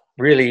myself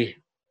really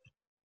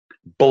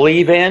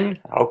believe in,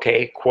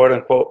 okay, quote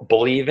unquote,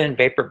 believe in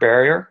vapor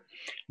barrier,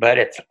 but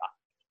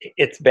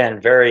it's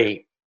been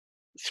very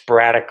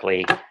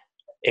sporadically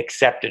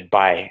accepted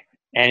by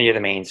any of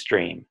the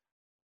mainstream.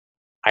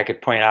 I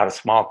could point out a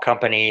small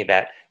company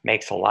that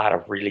makes a lot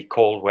of really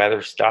cold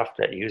weather stuff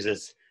that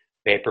uses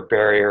vapor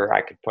barrier.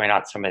 I could point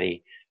out some of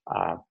the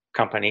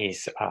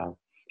companies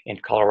in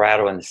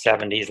Colorado in the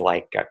 70s,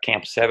 like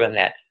Camp 7,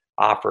 that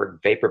offered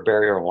vapor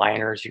barrier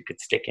liners you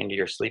could stick into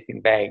your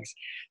sleeping bags.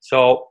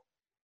 So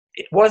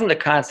it wasn't a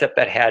concept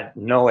that had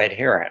no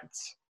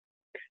adherence,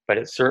 but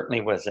it certainly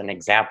was an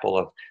example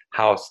of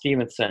how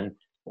Stevenson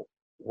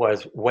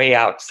was way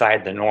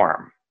outside the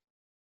norm.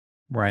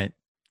 Right.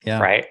 Yeah.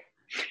 Right.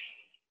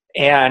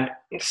 And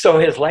so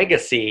his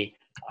legacy,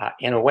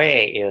 in a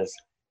way, is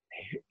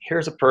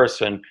here's a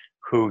person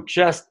who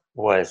just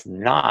was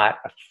not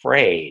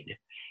afraid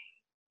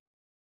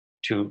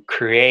to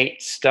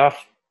create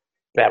stuff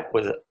that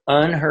was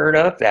unheard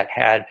of, that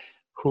had,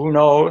 who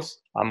knows,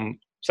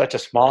 such a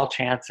small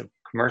chance of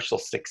commercial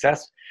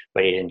success,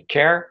 but he didn't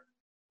care.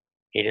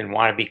 He didn't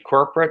want to be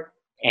corporate.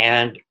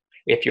 And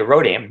if you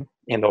wrote him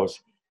in those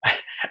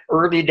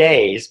early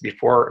days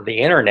before the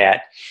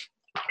internet,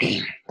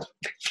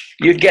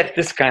 you'd get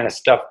this kind of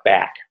stuff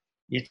back.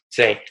 You'd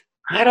say,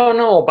 I don't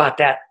know about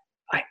that.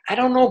 I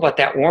don't know about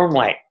that warm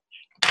light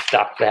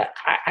stuff. That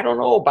I don't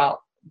know about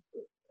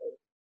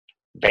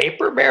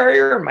vapor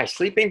barrier, my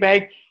sleeping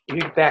bag.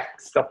 You'd get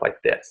back stuff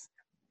like this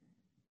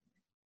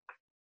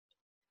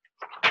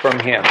from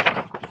him.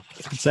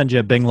 Send you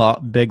a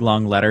big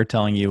long letter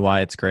telling you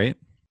why it's great.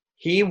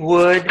 He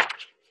would.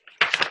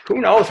 Who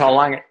knows how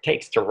long it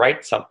takes to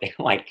write something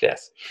like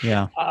this?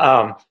 Yeah.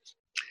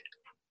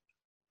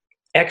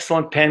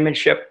 Excellent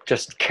penmanship,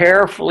 just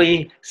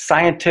carefully,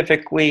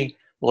 scientifically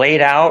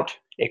laid out,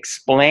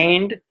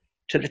 explained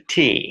to the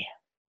T.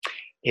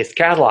 His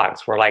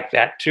catalogs were like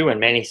that too, and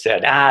many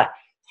said,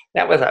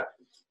 that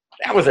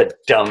was a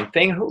dumb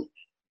thing.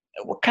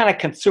 What kind of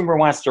consumer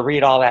wants to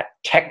read all that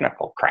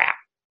technical crap?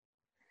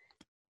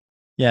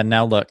 Yeah,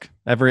 now look,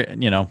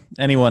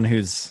 anyone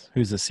who's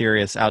a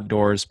serious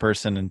outdoors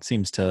person and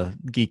seems to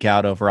geek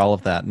out over all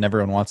of that, and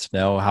everyone wants to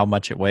know how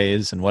much it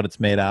weighs and what it's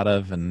made out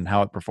of and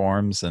how it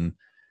performs. And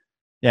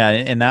yeah,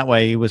 in that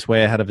way, he was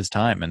way ahead of his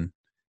time.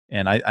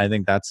 And I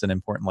think that's an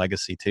important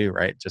legacy too,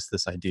 right? Just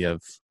this idea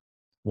of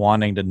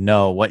wanting to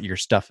know what your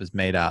stuff is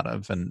made out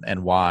of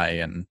and why,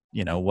 and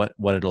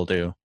what it'll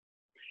do.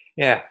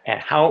 Yeah,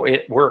 and how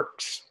it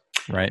works.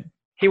 Right.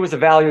 He was a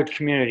valued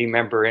community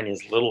member in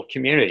his little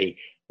community.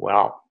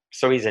 Well,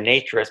 so he's a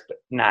naturist, but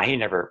he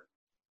never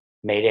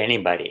made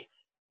anybody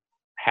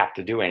have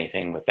to do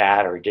anything with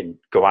that, or he didn't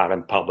go out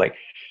in public.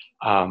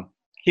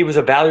 He was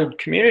a valued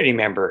community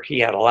member. He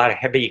had a lot of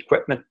heavy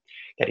equipment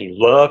that he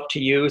loved to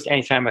use.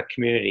 Anytime a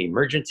community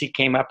emergency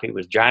came up, he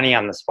was Johnny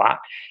on the spot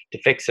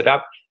to fix it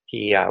up.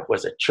 He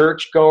was a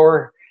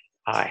churchgoer.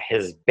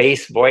 His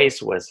bass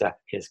voice was,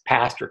 his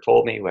pastor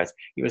told me,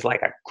 he was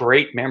like a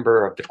great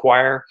member of the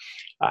choir.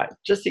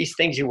 Just these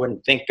things you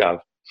wouldn't think of.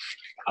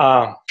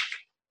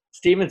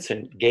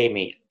 Stevenson gave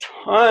me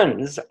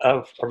tons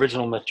of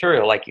original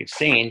material, like you've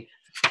seen,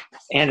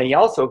 and he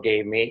also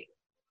gave me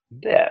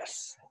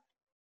this.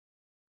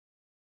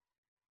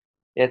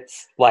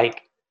 It's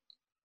like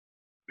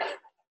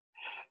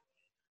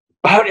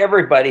about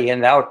everybody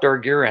in the outdoor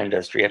gear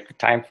industry at the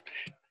time,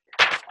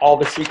 all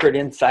the secret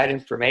inside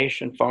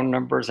information, phone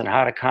numbers, and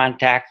how to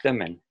contact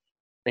them, and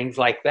things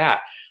like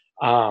that.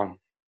 So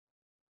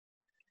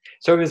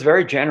he was a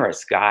very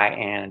generous guy,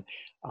 and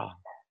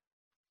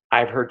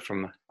I've heard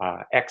from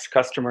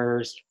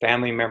ex-customers,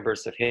 family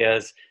members of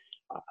his,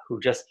 who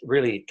just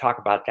really talk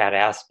about that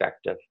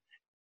aspect of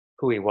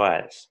who he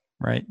was.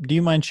 Right. Do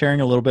you mind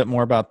sharing a little bit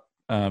more about,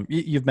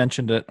 you've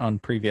mentioned it on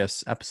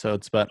previous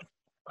episodes, but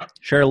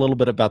share a little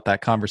bit about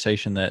that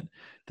conversation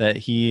that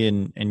he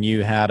and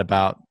you had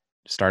about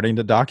starting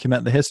to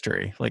document the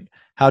history. Like,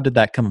 how did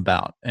that come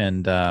about?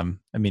 And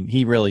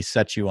he really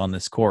set you on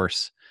this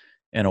course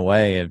in a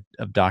way of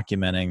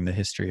documenting the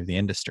history of the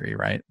industry,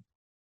 right?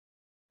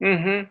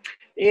 Mm-hmm.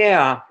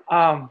 Yeah.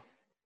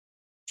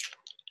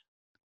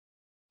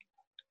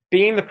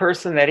 Being the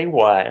person that he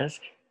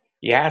was,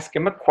 you ask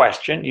him a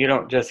question, you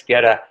don't just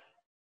get a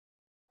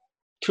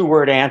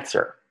 2-word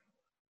answer.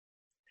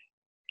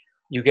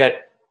 You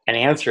get an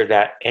answer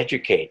that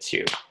educates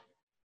you.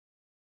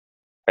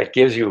 It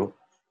gives you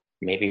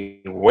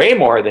maybe way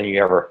more than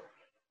you ever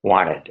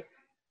wanted.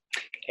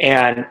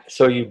 And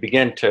so you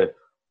begin to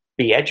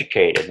be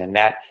educated, and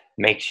that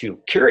makes you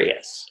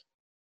curious.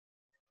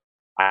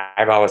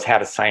 I've always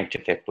had a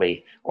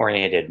scientifically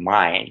oriented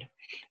mind.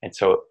 And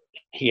so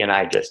he and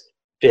I just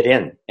fit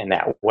in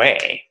that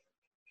way.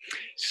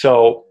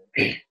 So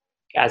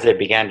as I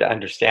began to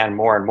understand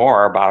more and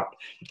more about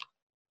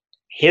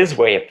his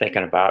way of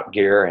thinking about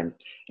gear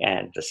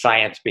and the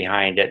science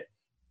behind it,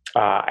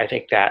 I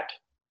think that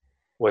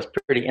was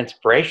pretty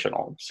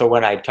inspirational. So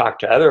when I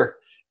talked to other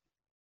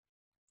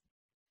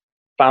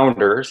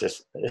founders,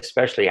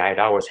 especially, I'd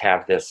always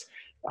have this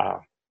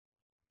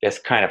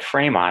kind of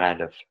frame on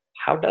it of,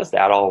 how does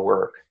that all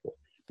work?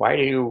 Why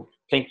do you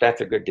think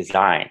that's a good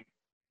design?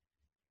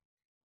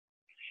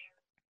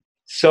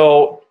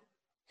 So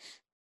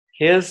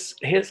his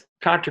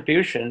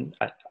contribution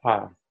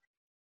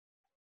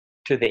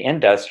to the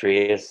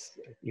industry is,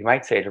 you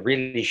might say, to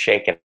really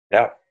shake it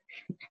up.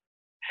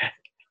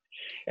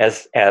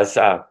 As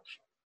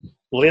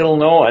little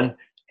known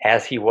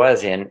as he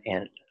was in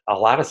a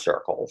lot of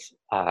circles,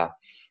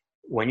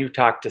 when you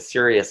talk to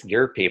serious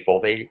gear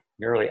people, they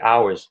nearly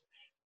always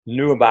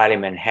knew about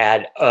him and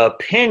had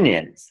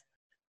opinions,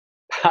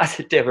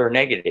 positive or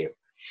negative,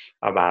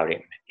 about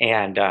him.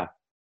 And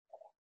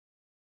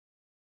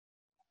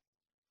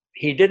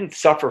he didn't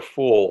suffer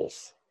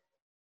fools.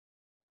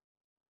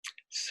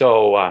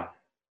 So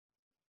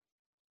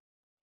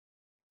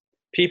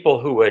people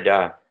who would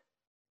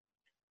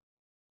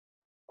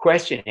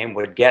question him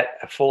would get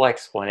a full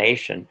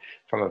explanation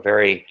from a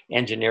very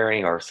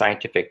engineering or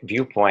scientific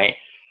viewpoint.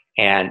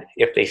 And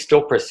if they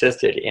still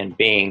persisted in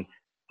being,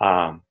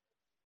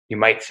 you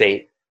might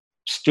say,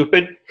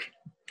 stupid,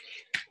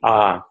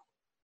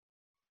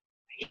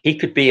 he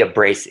could be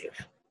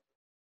abrasive.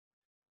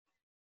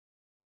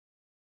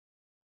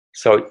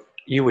 So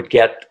you would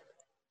get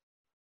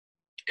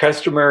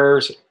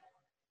customers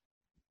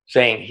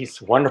saying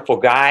he's a wonderful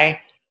guy,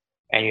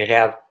 and you'd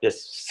have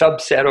this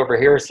subset over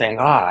here saying,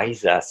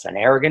 he's an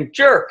arrogant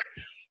jerk.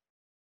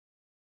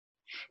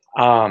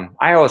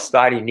 I always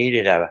thought he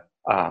needed a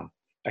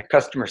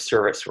customer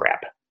service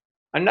rep.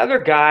 Another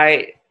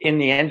guy in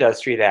the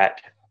industry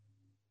that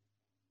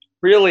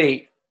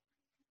really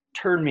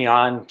turned me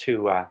on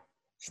to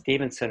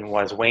Stevenson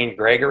was Wayne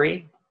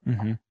Gregory,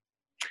 who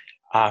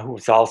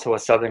was also a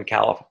Southern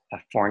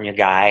California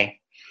guy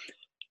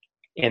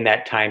in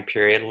that time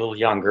period, a little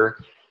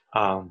younger,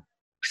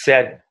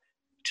 said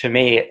to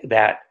me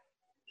that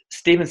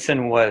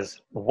Stevenson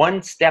was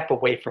one step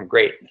away from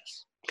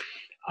greatness.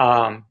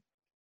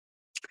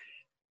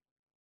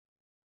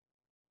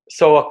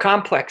 So a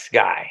complex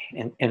guy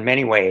in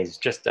many ways,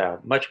 just a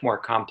much more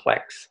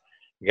complex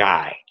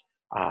guy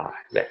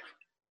that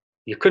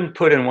you couldn't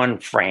put in one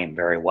frame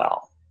very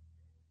well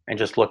and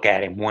just look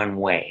at him one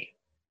way.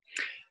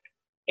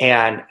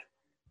 And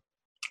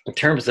in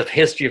terms of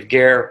history of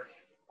gear,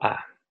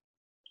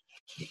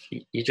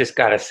 you just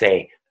got to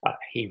say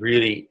he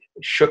really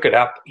shook it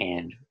up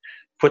and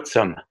put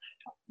some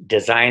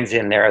designs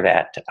in there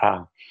that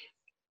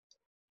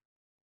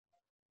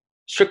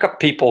shook up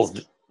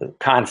people's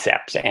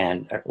concepts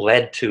and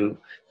led to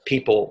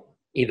people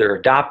either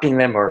adopting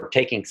them or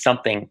taking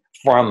something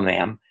from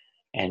them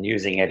and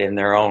using it in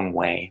their own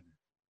way.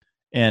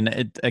 And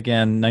it,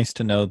 again, nice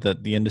to know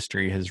that the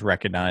industry has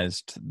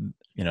recognized,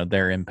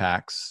 their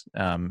impacts,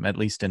 at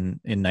least in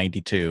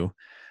 92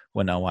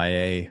 when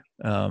LYA,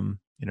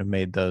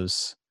 made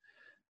those,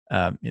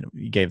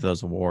 gave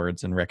those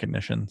awards and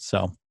recognition.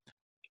 So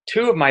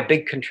two of my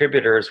big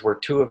contributors were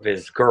two of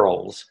his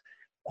girls,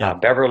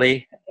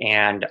 Beverly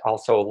and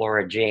also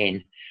Laura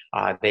Jane.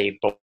 They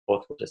both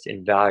were just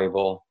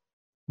invaluable.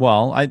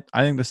 Well, I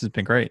think this has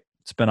been great.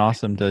 It's been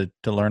awesome to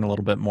learn a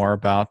little bit more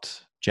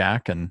about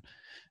Jack and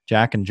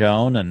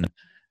Joan and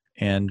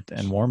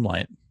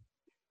Warmlight.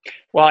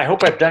 Well, I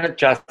hope I've done it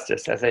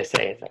justice. As I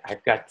say,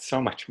 I've got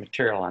so much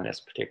material on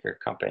this particular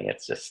company.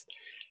 It's just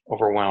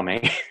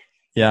overwhelming.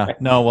 Yeah.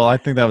 No, well, I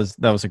think that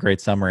was a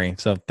great summary.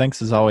 So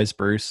thanks as always,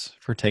 Bruce,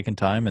 for taking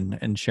time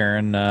and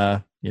sharing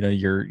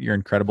your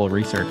incredible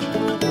research.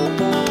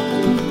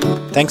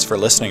 Thanks for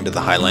listening to the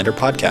Highlander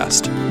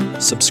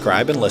podcast.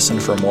 Subscribe and listen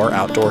for more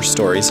outdoor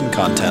stories and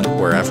content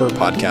wherever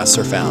podcasts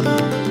are found,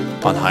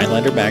 on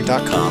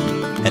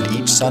HighlanderMag.com, and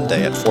each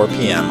Sunday at 4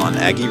 p.m. on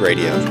Aggie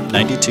Radio,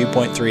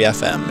 92.3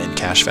 FM in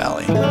Cache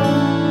Valley.